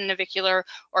treat the navicular,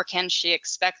 or can she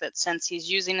expect that since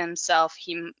he's using himself,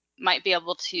 he might be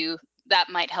able to, that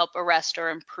might help arrest or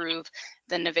improve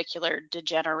the navicular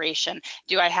degeneration?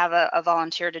 Do I have a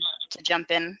volunteer to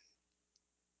jump in?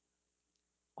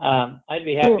 I'd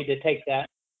be happy to take that.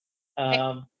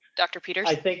 Okay. Dr. Peters?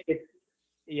 I think it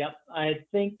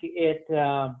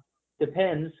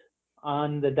depends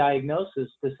on the diagnosis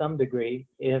to some degree.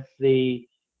 If it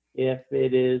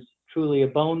is truly a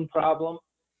bone problem,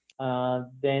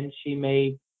 then she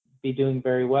may be doing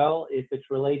very well. If it's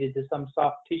related to some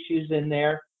soft tissues in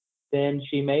there, then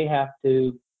she may have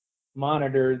to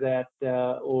monitor that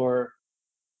or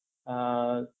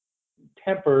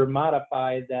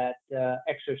modify that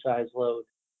exercise load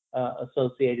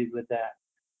associated with that.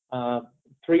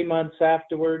 3 months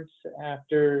afterwards,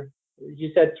 after,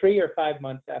 you said 3 or 5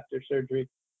 months after surgery?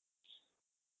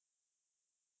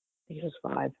 I think it was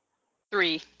 5.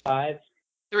 3. 5?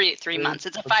 3 months.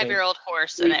 It's a 5-year-old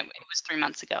horse, and it was 3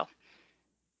 months ago.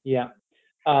 Yeah.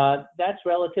 That's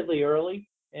relatively early,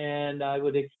 and I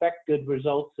would expect good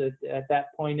results at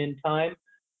that point in time.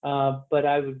 But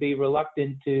I would be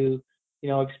reluctant to,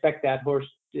 expect that horse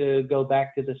go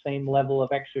back to the same level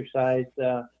of exercise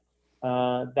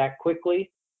that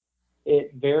quickly.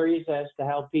 It varies as to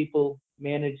how people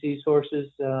manage these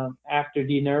horses after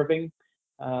denerving.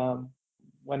 Um,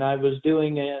 when I was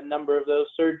doing a number of those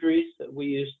surgeries, we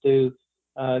used to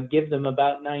give them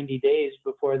about 90 days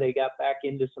before they got back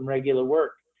into some regular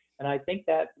work. And I think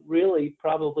that really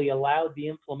probably allowed the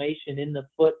inflammation in the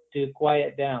foot to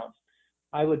quiet down.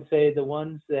 I would say the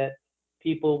ones that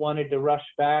people wanted to rush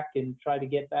back and try to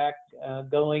get back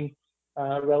going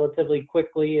relatively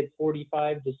quickly at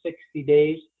 45 to 60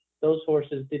 days, those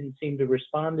horses didn't seem to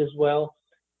respond as well,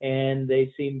 and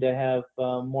they seem to have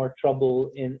more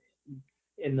trouble in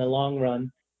the long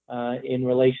run in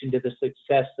relation to the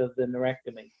success of the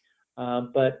neurectomy.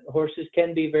 But horses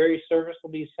can be very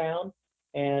serviceably sound,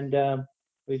 and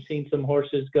we've seen some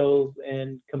horses go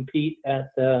and compete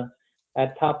at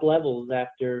top levels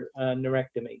after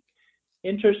neurectomy.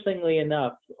 Interestingly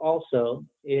enough, also,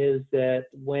 is that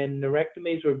when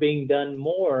neurectomies were being done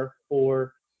more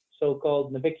for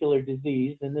so-called navicular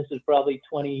disease, and this is probably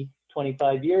 20,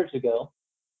 25 years ago,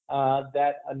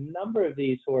 that a number of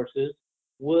these horses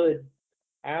would,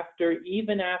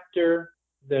 even after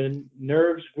the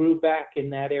nerves grew back in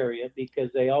that area, because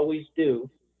they always do,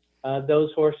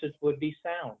 those horses would be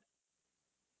sound.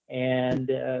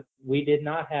 And we did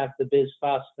not have the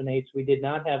bisphosphonates. We did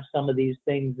not have some of these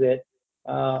things that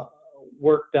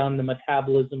worked on the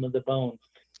metabolism of the bone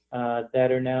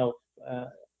that are now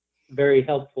very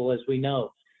helpful, as we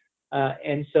know.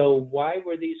 And so why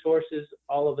were these horses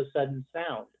all of a sudden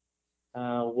sound?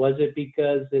 Was it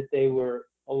because that they were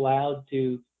allowed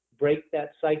to break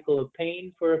that cycle of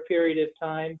pain for a period of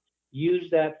time, use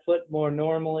that foot more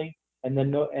normally, and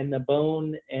the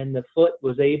bone and the foot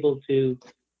was able to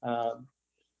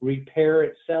repair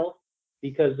itself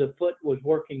because the foot was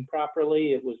working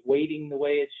properly, it was weighting the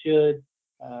way it should,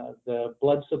 the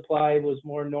blood supply was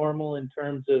more normal in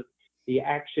terms of the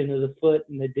action of the foot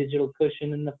and the digital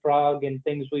cushion and the frog and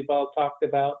things we've all talked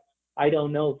about? I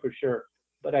don't know for sure,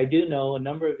 but I do know a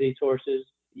number of these horses,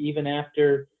 even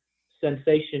after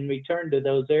sensation returned to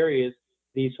those areas,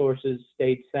 these horses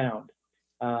stayed sound.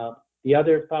 The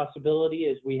other possibility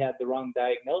is we had the wrong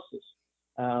diagnosis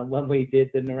when we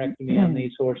did the neurectomy on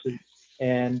these horses,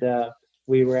 and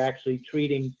we were actually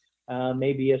treating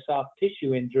maybe a soft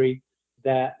tissue injury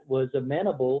that was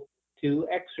amenable to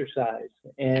exercise.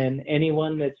 And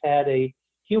anyone that's had a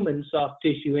human soft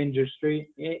tissue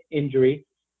injury,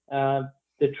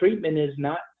 the treatment is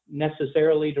not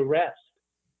necessarily to rest.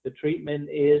 The treatment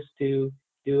is to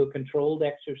do a controlled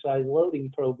exercise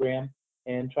loading program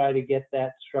and try to get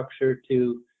that structure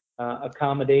to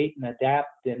accommodate and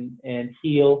adapt and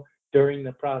heal during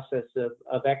the process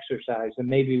of exercise. And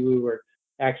maybe we were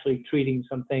actually treating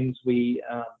some things we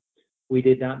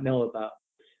did not know about.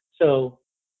 So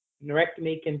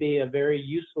neurectomy can be a very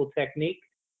useful technique.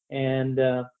 And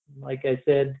like I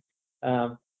said,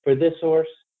 for this horse,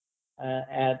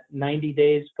 at 90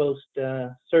 days post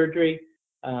surgery,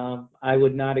 I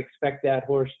would not expect that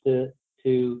horse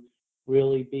to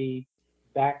really be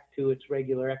back to its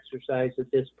regular exercise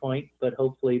at this point, but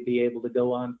hopefully be able to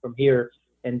go on from here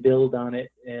and build on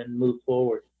it and move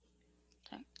forward.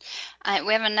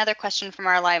 We have another question from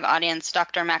our live audience,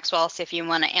 Dr. Maxwell. See if you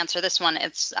want to answer this one.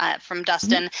 It's from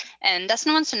Dustin. And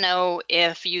Dustin wants to know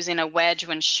if using a wedge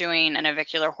when shoeing a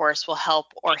navicular horse will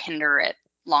help or hinder it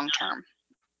long term.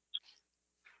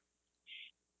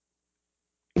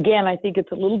 Again, I think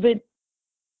it's a little bit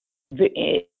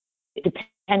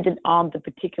dependent on the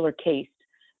particular case.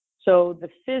 So the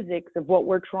physics of what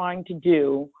we're trying to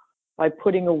do by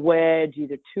putting a wedge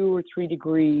either 2 or 3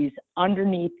 degrees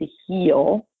underneath the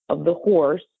heel of the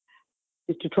horse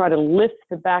is to try to lift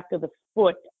the back of the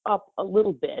foot up a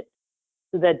little bit,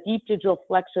 so that deep digital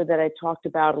flexor that I talked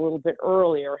about a little bit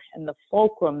earlier and the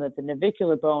fulcrum that the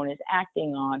navicular bone is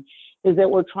acting on, is that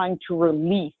we're trying to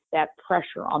release that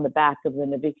pressure on the back of the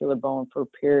navicular bone for a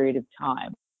period of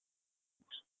time.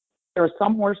 There are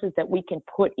some horses that we can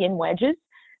put in wedges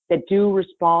that do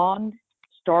respond,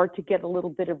 start to get a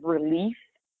little bit of relief,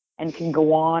 and can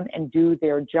go on and do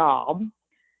their job.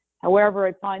 However,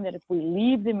 I find that if we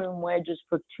leave them in wedges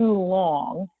for too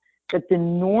long, that the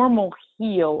normal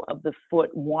heel of the foot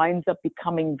winds up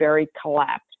becoming very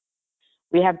collapsed.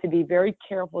 We have to be very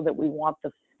careful that we want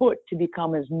the foot to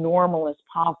become as normal as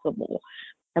possible.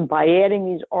 And by adding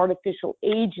these artificial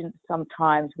agents,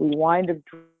 sometimes we wind up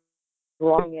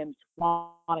drawing in a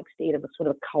chronic state of a sort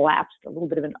of collapsed, a little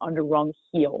bit of an underwrung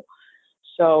heel.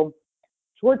 So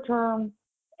short term,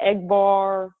 egg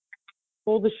bar,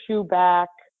 pull the shoe back,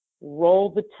 roll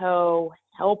the toe,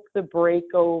 help the break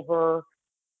over,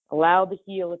 allow the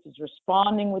heel. If he's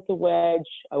responding with the wedge,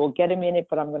 I will get him in it,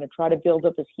 but I'm going to try to build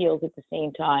up his heels at the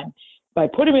same time. If I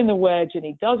put him in the wedge and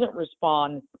he doesn't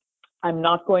respond, I'm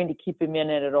not going to keep him in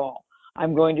it at all.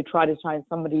 I'm going to try to find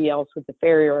somebody else with the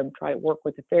farrier and try to work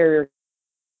with the farrier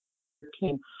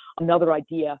team. Another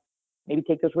idea, maybe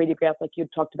take those radiographs like you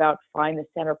talked about, find the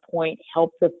center point,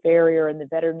 help the farrier and the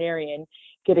veterinarian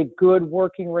get a good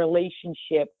working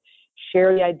relationship,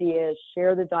 share the ideas,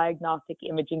 share the diagnostic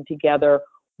imaging together,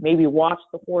 maybe watch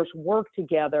the horse work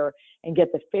together and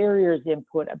get the farrier's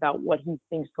input about what he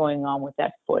thinks going on with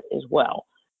that foot as well.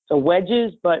 So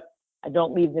wedges, but I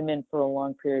don't leave them in for a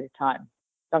long period of time.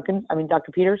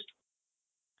 Dr. Peters?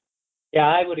 Yeah,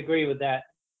 I would agree with that.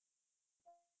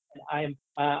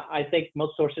 I think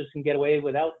most horses can get away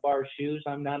without bar shoes.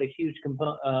 I'm not a huge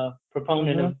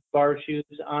proponent of bar shoes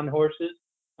on horses.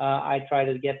 I try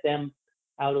to get them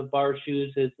out of bar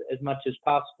shoes as much as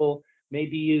possible.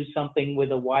 Maybe use something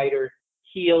with a wider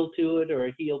heel to it or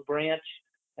a heel branch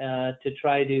to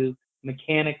try to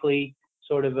mechanically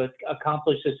sort of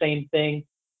accomplish the same thing,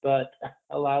 but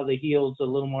allow the heels a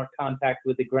little more contact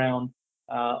with the ground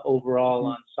overall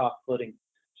on soft footing.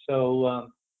 So,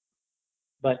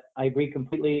 but I agree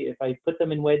completely. If I put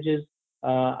them in wedges,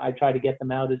 I try to get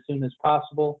them out as soon as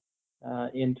possible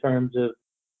in terms of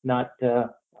not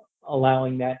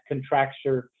allowing that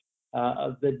contracture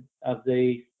of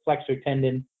the flexor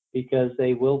tendon, because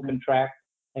they will contract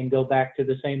and go back to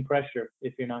the same pressure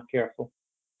if you're not careful.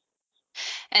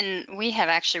 And we have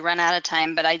actually run out of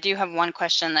time, but I do have one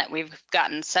question that we've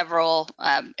gotten several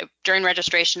during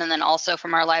registration and then also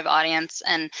from our live audience.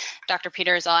 And Dr.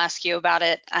 Peters, I'll ask you about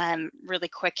it really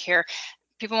quick here.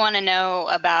 People want to know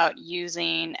about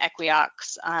using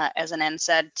Equiox as an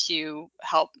NSAID to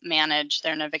help manage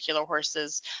their navicular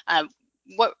horses.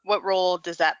 What role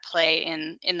does that play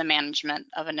in the management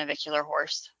of a navicular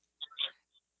horse?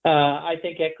 I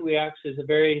think Equiox is a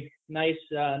very nice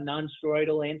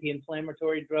non-steroidal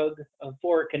anti-inflammatory drug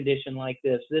for a condition like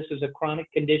this. This is a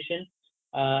chronic condition,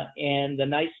 and the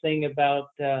nice thing about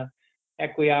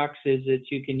Equiox is that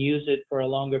you can use it for a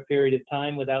longer period of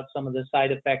time without some of the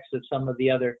side effects of some of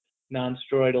the other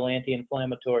non-steroidal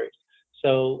anti-inflammatories.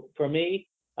 So for me,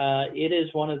 it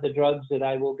is one of the drugs that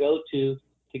I will go to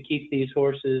keep these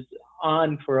horses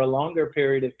on for a longer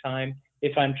period of time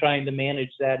if I'm trying to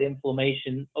manage that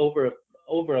inflammation over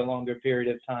a longer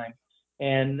period of time.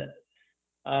 And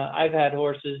I've had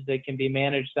horses that can be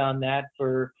managed on that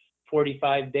for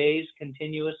 45 days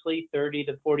continuously, 30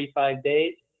 to 45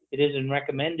 days. It isn't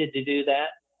recommended to do that,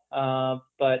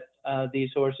 but these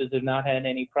horses have not had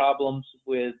any problems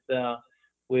with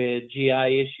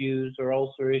GI issues or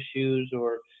ulcer issues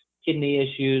or kidney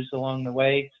issues along the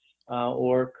way,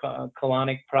 or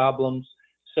colonic problems.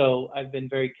 So I've been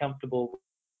very comfortable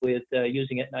with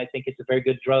using it, and I think it's a very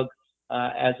good drug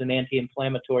as an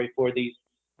anti-inflammatory for these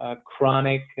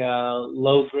chronic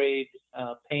low-grade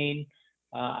pain.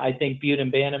 I think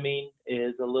butambanamine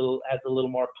has a little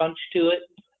more punch to it,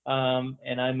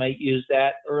 and I might use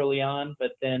that early on,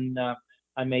 but then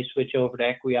I may switch over to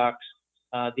Equiox.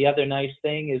 The other nice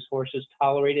thing is horses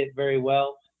tolerate it very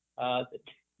well.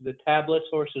 The tablets,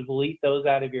 horses will eat those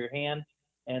out of your hand,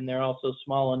 and they're also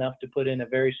small enough to put in a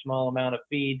very small amount of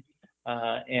feed,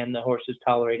 and the horses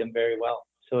tolerate them very well.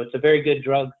 So it's a very good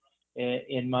drug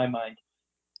in my mind.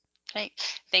 Great.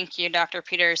 Thank you, Dr.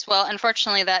 Peters. Well,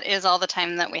 unfortunately, that is all the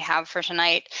time that we have for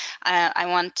tonight. I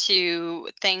want to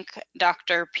thank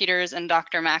Dr. Peters and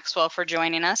Dr. Maxwell for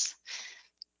joining us.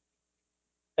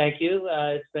 Thank you.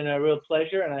 It's been a real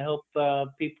pleasure, and I hope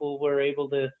people were able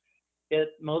to get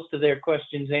most of their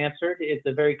questions answered. It's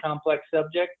a very complex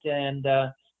subject and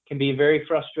can be very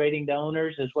frustrating to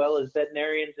owners as well as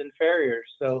veterinarians and farriers.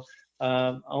 So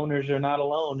owners are not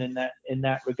alone in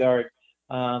that regard.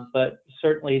 But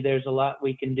certainly there's a lot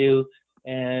we can do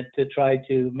to try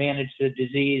to manage the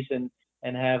disease and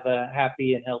have a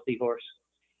happy and healthy horse.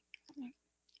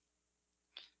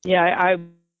 Yeah, I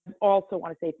also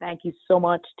want to say thank you so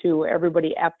much to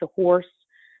everybody at the horse.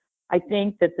 I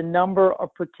think that the number of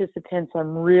participants,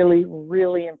 I'm really,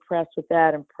 really impressed with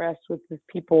that, impressed with the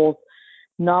people's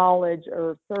knowledge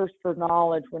or thirst for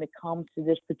knowledge when it comes to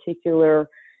this particular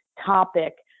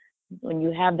topic. When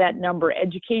you have that number,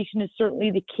 education is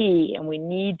certainly the key, and we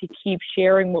need to keep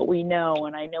sharing what we know.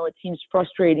 And I know it seems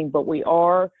frustrating, but we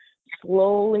are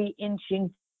slowly inching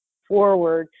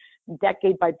forward,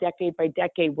 decade by decade by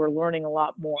decade. We're learning a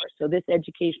lot more. So this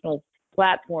educational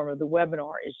platform of the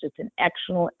webinar is just an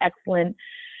excellent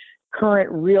current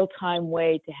real-time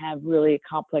way to have really a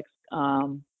complex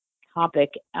topic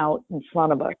out in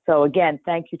front of us. So again,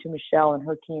 thank you to Michelle and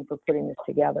her team for putting this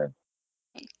together.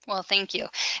 Well, thank you.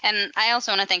 And I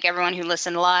also want to thank everyone who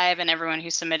listened live and everyone who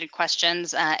submitted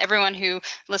questions, everyone who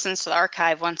listens to the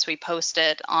archive once we post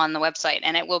it on the website,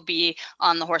 and it will be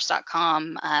on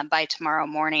thehorse.com by tomorrow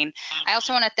morning. I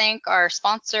also want to thank our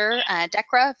sponsor,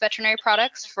 DECRA Veterinary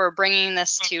Products, for bringing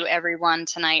this to everyone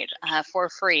tonight for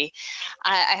free.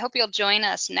 I hope you'll join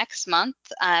us next month.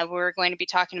 We're going to be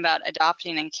talking about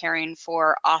adopting and caring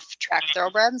for off-track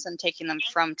thoroughbreds and taking them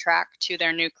from track to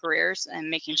their new careers and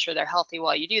making sure they're healthy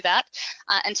while you do that.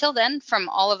 Until then, from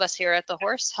all of us here at The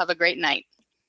Horse, have a great night.